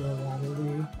longer hear a Waddle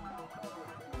Dee.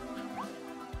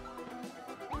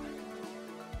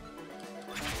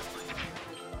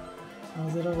 Oh,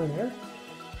 is it over there?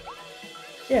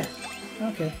 Yeah,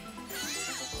 okay.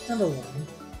 Number one.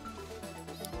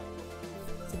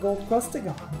 It's a gold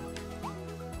Questagon.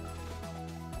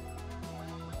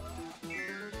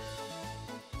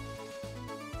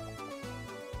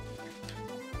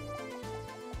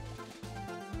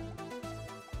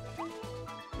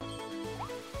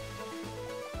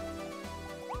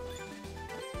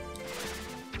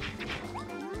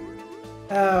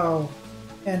 Oh,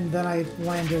 and then I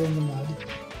landed in the mud.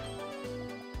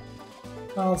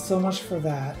 Oh, so much for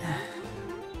that.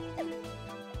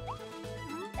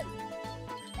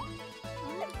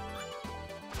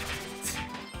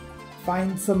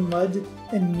 Find some mud,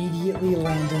 immediately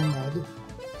land in mud.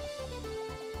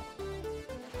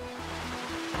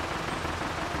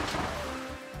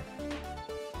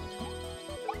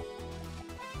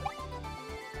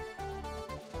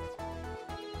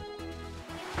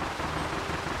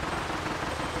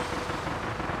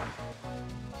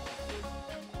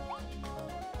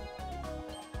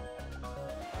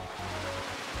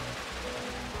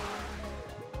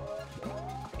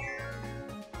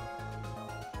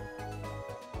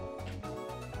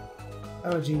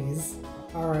 Oh geez.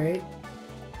 Alright.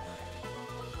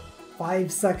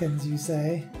 5 seconds, you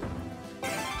say?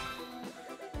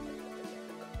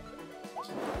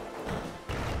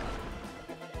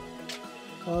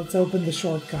 Well, let's open the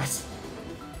shortcut.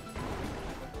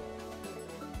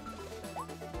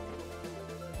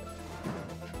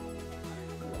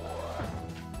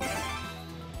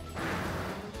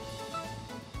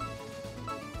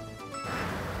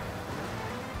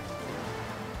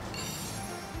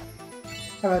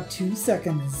 How about 2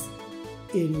 seconds,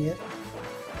 idiot?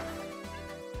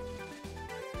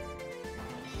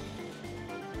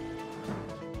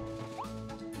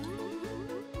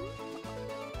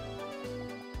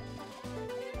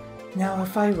 Now,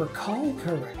 if I recall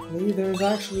correctly, there's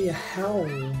actually a Howl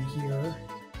room here.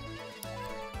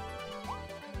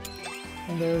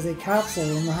 And there's a capsule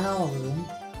in the Howl room.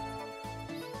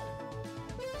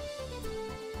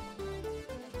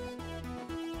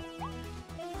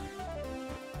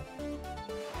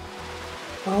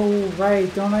 Oh,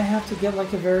 right. Don't I have to get,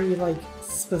 like, a very, like,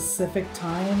 specific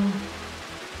time?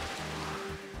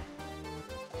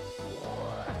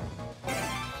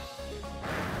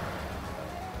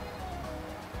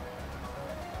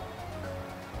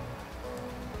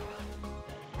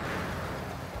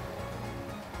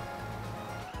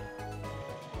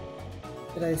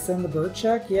 Did I send the bird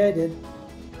check? Yeah, I did.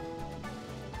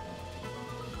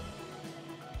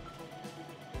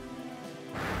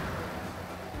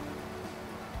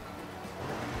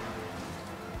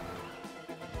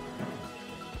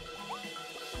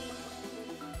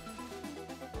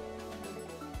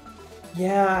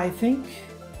 Yeah, I think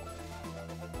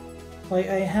Like,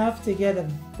 I have to get a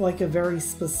very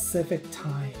specific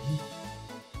time.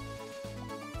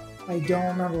 I don't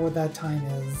remember what that time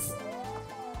is.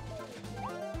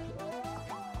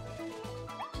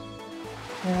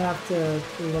 I have to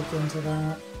look into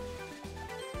that.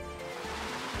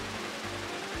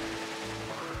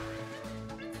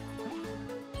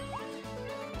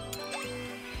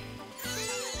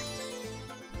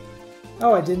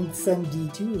 Oh, I didn't send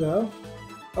D2 though.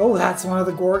 Oh, that's one of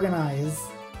the Gorgon Eyes.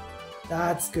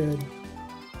 That's good.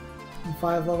 And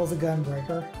 5 levels of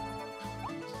Gunbreaker.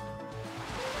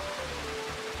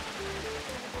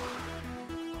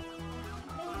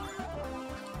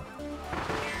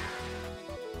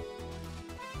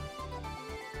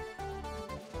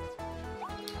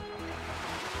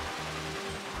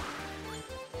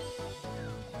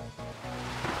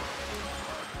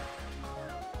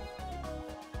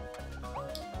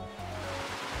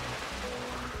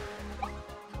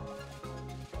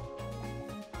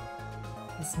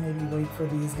 Let's maybe wait for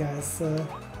these guys to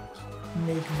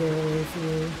make their way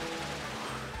through.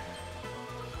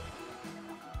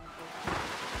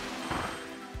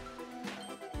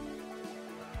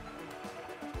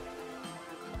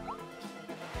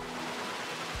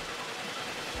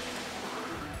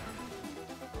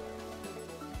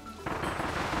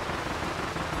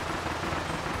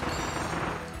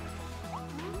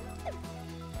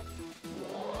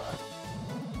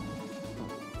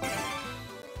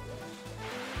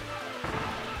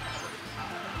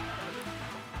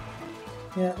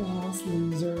 Get lost,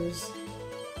 losers.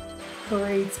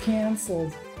 Parade's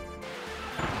cancelled.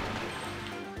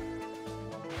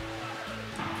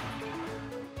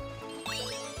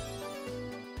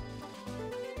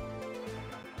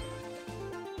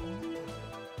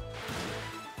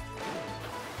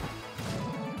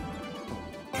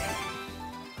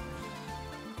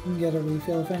 You can get a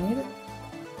refill if I need it.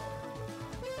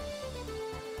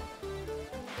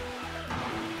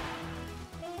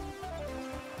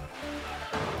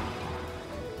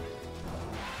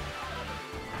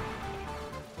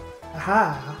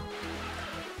 Aha!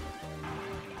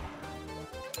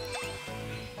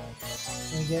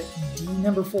 I get D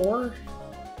number 4.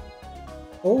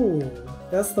 Oh,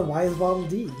 that's the Wise Bottle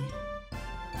D.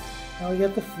 Now we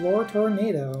get the Floor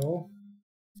Tornado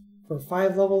for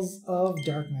 5 levels of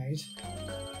Dark Knight.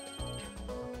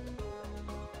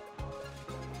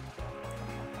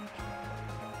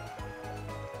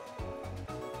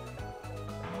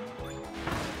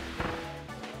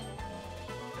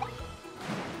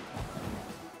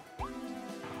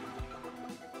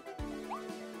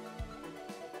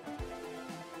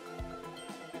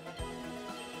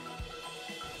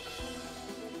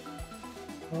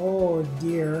 Oh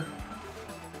dear.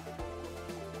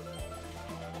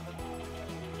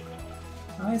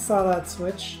 I saw that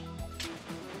switch.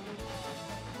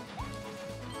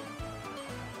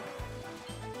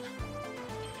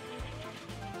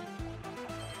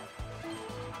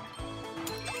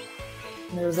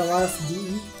 There's a last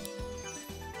D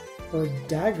for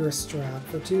Dagger Strap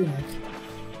for Tunic.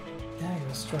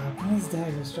 Dagger Strap. What is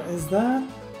Dagger Strap? Is that?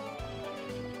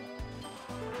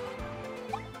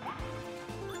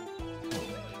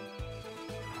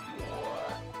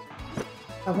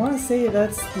 I want to say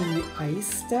that's the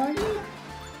Ice Dagger?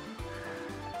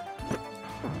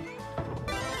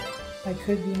 I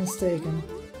could be mistaken.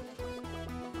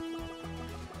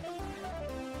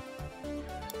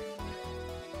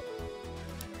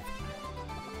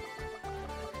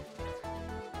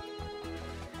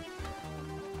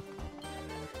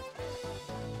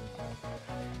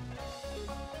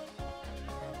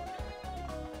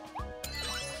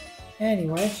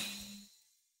 Anyway.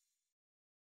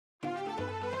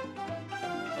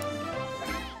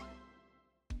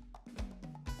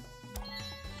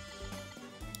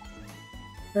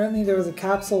 Apparently there was a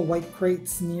capsule white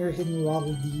crates near Hidden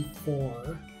Waddle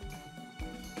D4,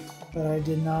 but I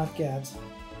did not get.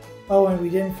 Oh, and we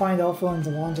didn't find Elphone's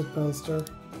wanted poster.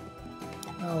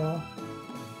 Oh well.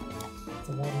 It's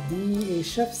a Waddle D, a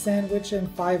chef sandwich,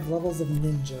 and 5 levels of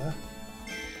ninja.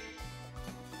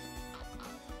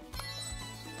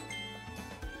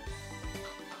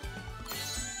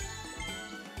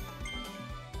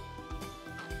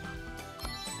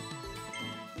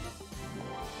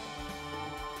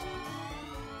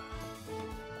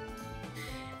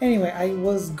 Anyway, I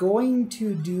was going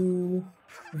to do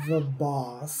the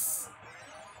boss,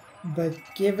 but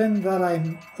given that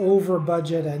I'm over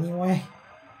budget anyway,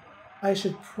 I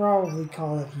should probably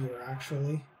call it here,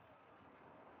 actually.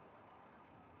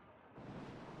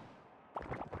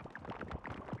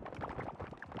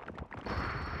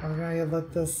 We're gonna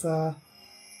let this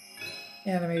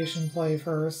animation play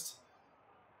first.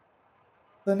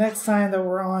 The next time that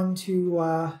we're on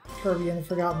to Kirby and the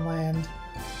Forgotten Land,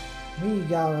 we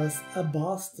got us a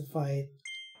boss to fight.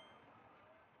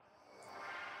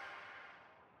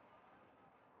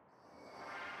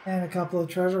 And a couple of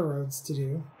treasure roads to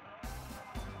do.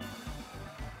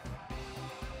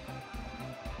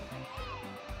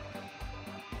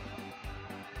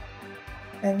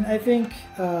 And I think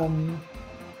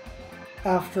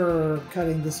after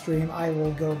cutting the stream, I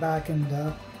will go back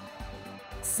and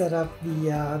set up the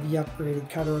upgraded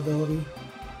cutter ability.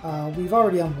 We've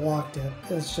already unlocked it.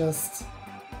 It's just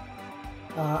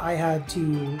I had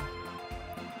to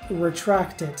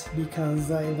retract it because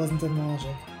it wasn't in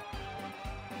logic.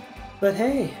 But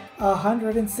hey,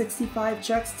 165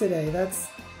 checks today. That's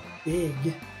big.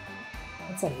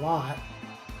 That's a lot.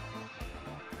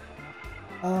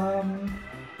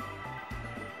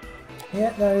 Yeah,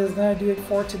 that is gonna do it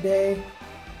for today.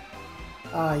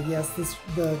 Yes,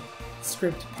 the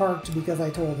script parked because I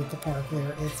told it to park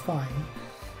there. It's fine.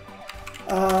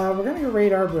 We're gonna go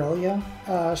raid Arbrilia.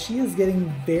 She is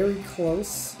getting very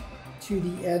close to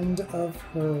the end of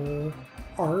her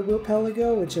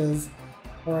Archipelago, which is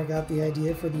where I got the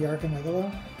idea for the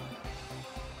Archimegalo.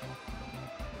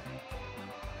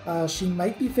 She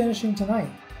might be finishing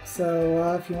tonight,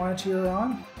 so if you want to cheer her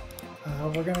on,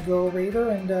 we're gonna go raid her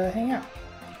and hang out.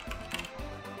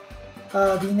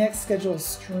 The next scheduled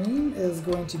stream is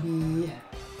going to be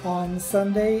on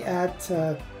Sunday at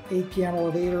 8 p.m.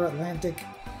 or later Atlantic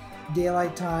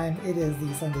Daylight Time. It is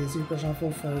the Sunday Super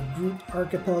Shuffle for Group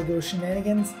Archipelago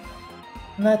Shenanigans,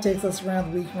 and that takes us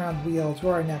around the week, around the wheel to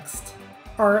our next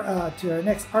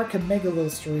Archimegalo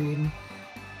stream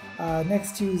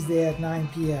next Tuesday at 9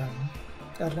 p.m.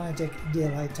 Atlantic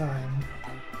Daylight Time.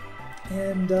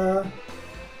 And I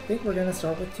think we're gonna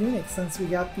start with Tunic since we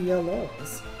got the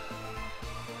laurels.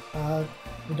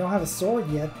 We don't have a sword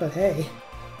yet, but hey,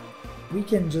 we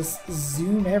can just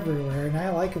zoom everywhere, and I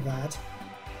like that.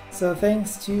 So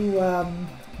thanks to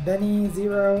Benny,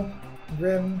 Zero,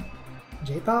 Grim,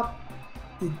 J-Pop.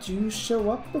 Did you show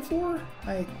up before?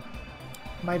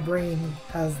 My brain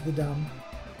has the dumb.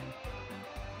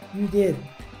 You did.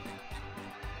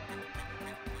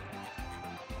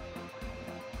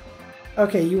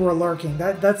 Okay, you were lurking.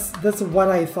 That's what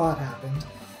I thought happened.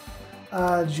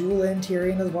 Jewel and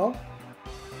Tyrion as well.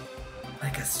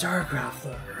 Like a StarCraft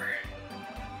lurker.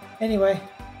 Anyway,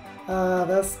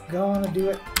 that's gonna do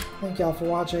it. Thank y'all for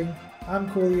watching. I'm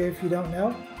Coolio if you don't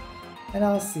know, and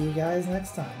I'll see you guys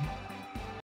next time.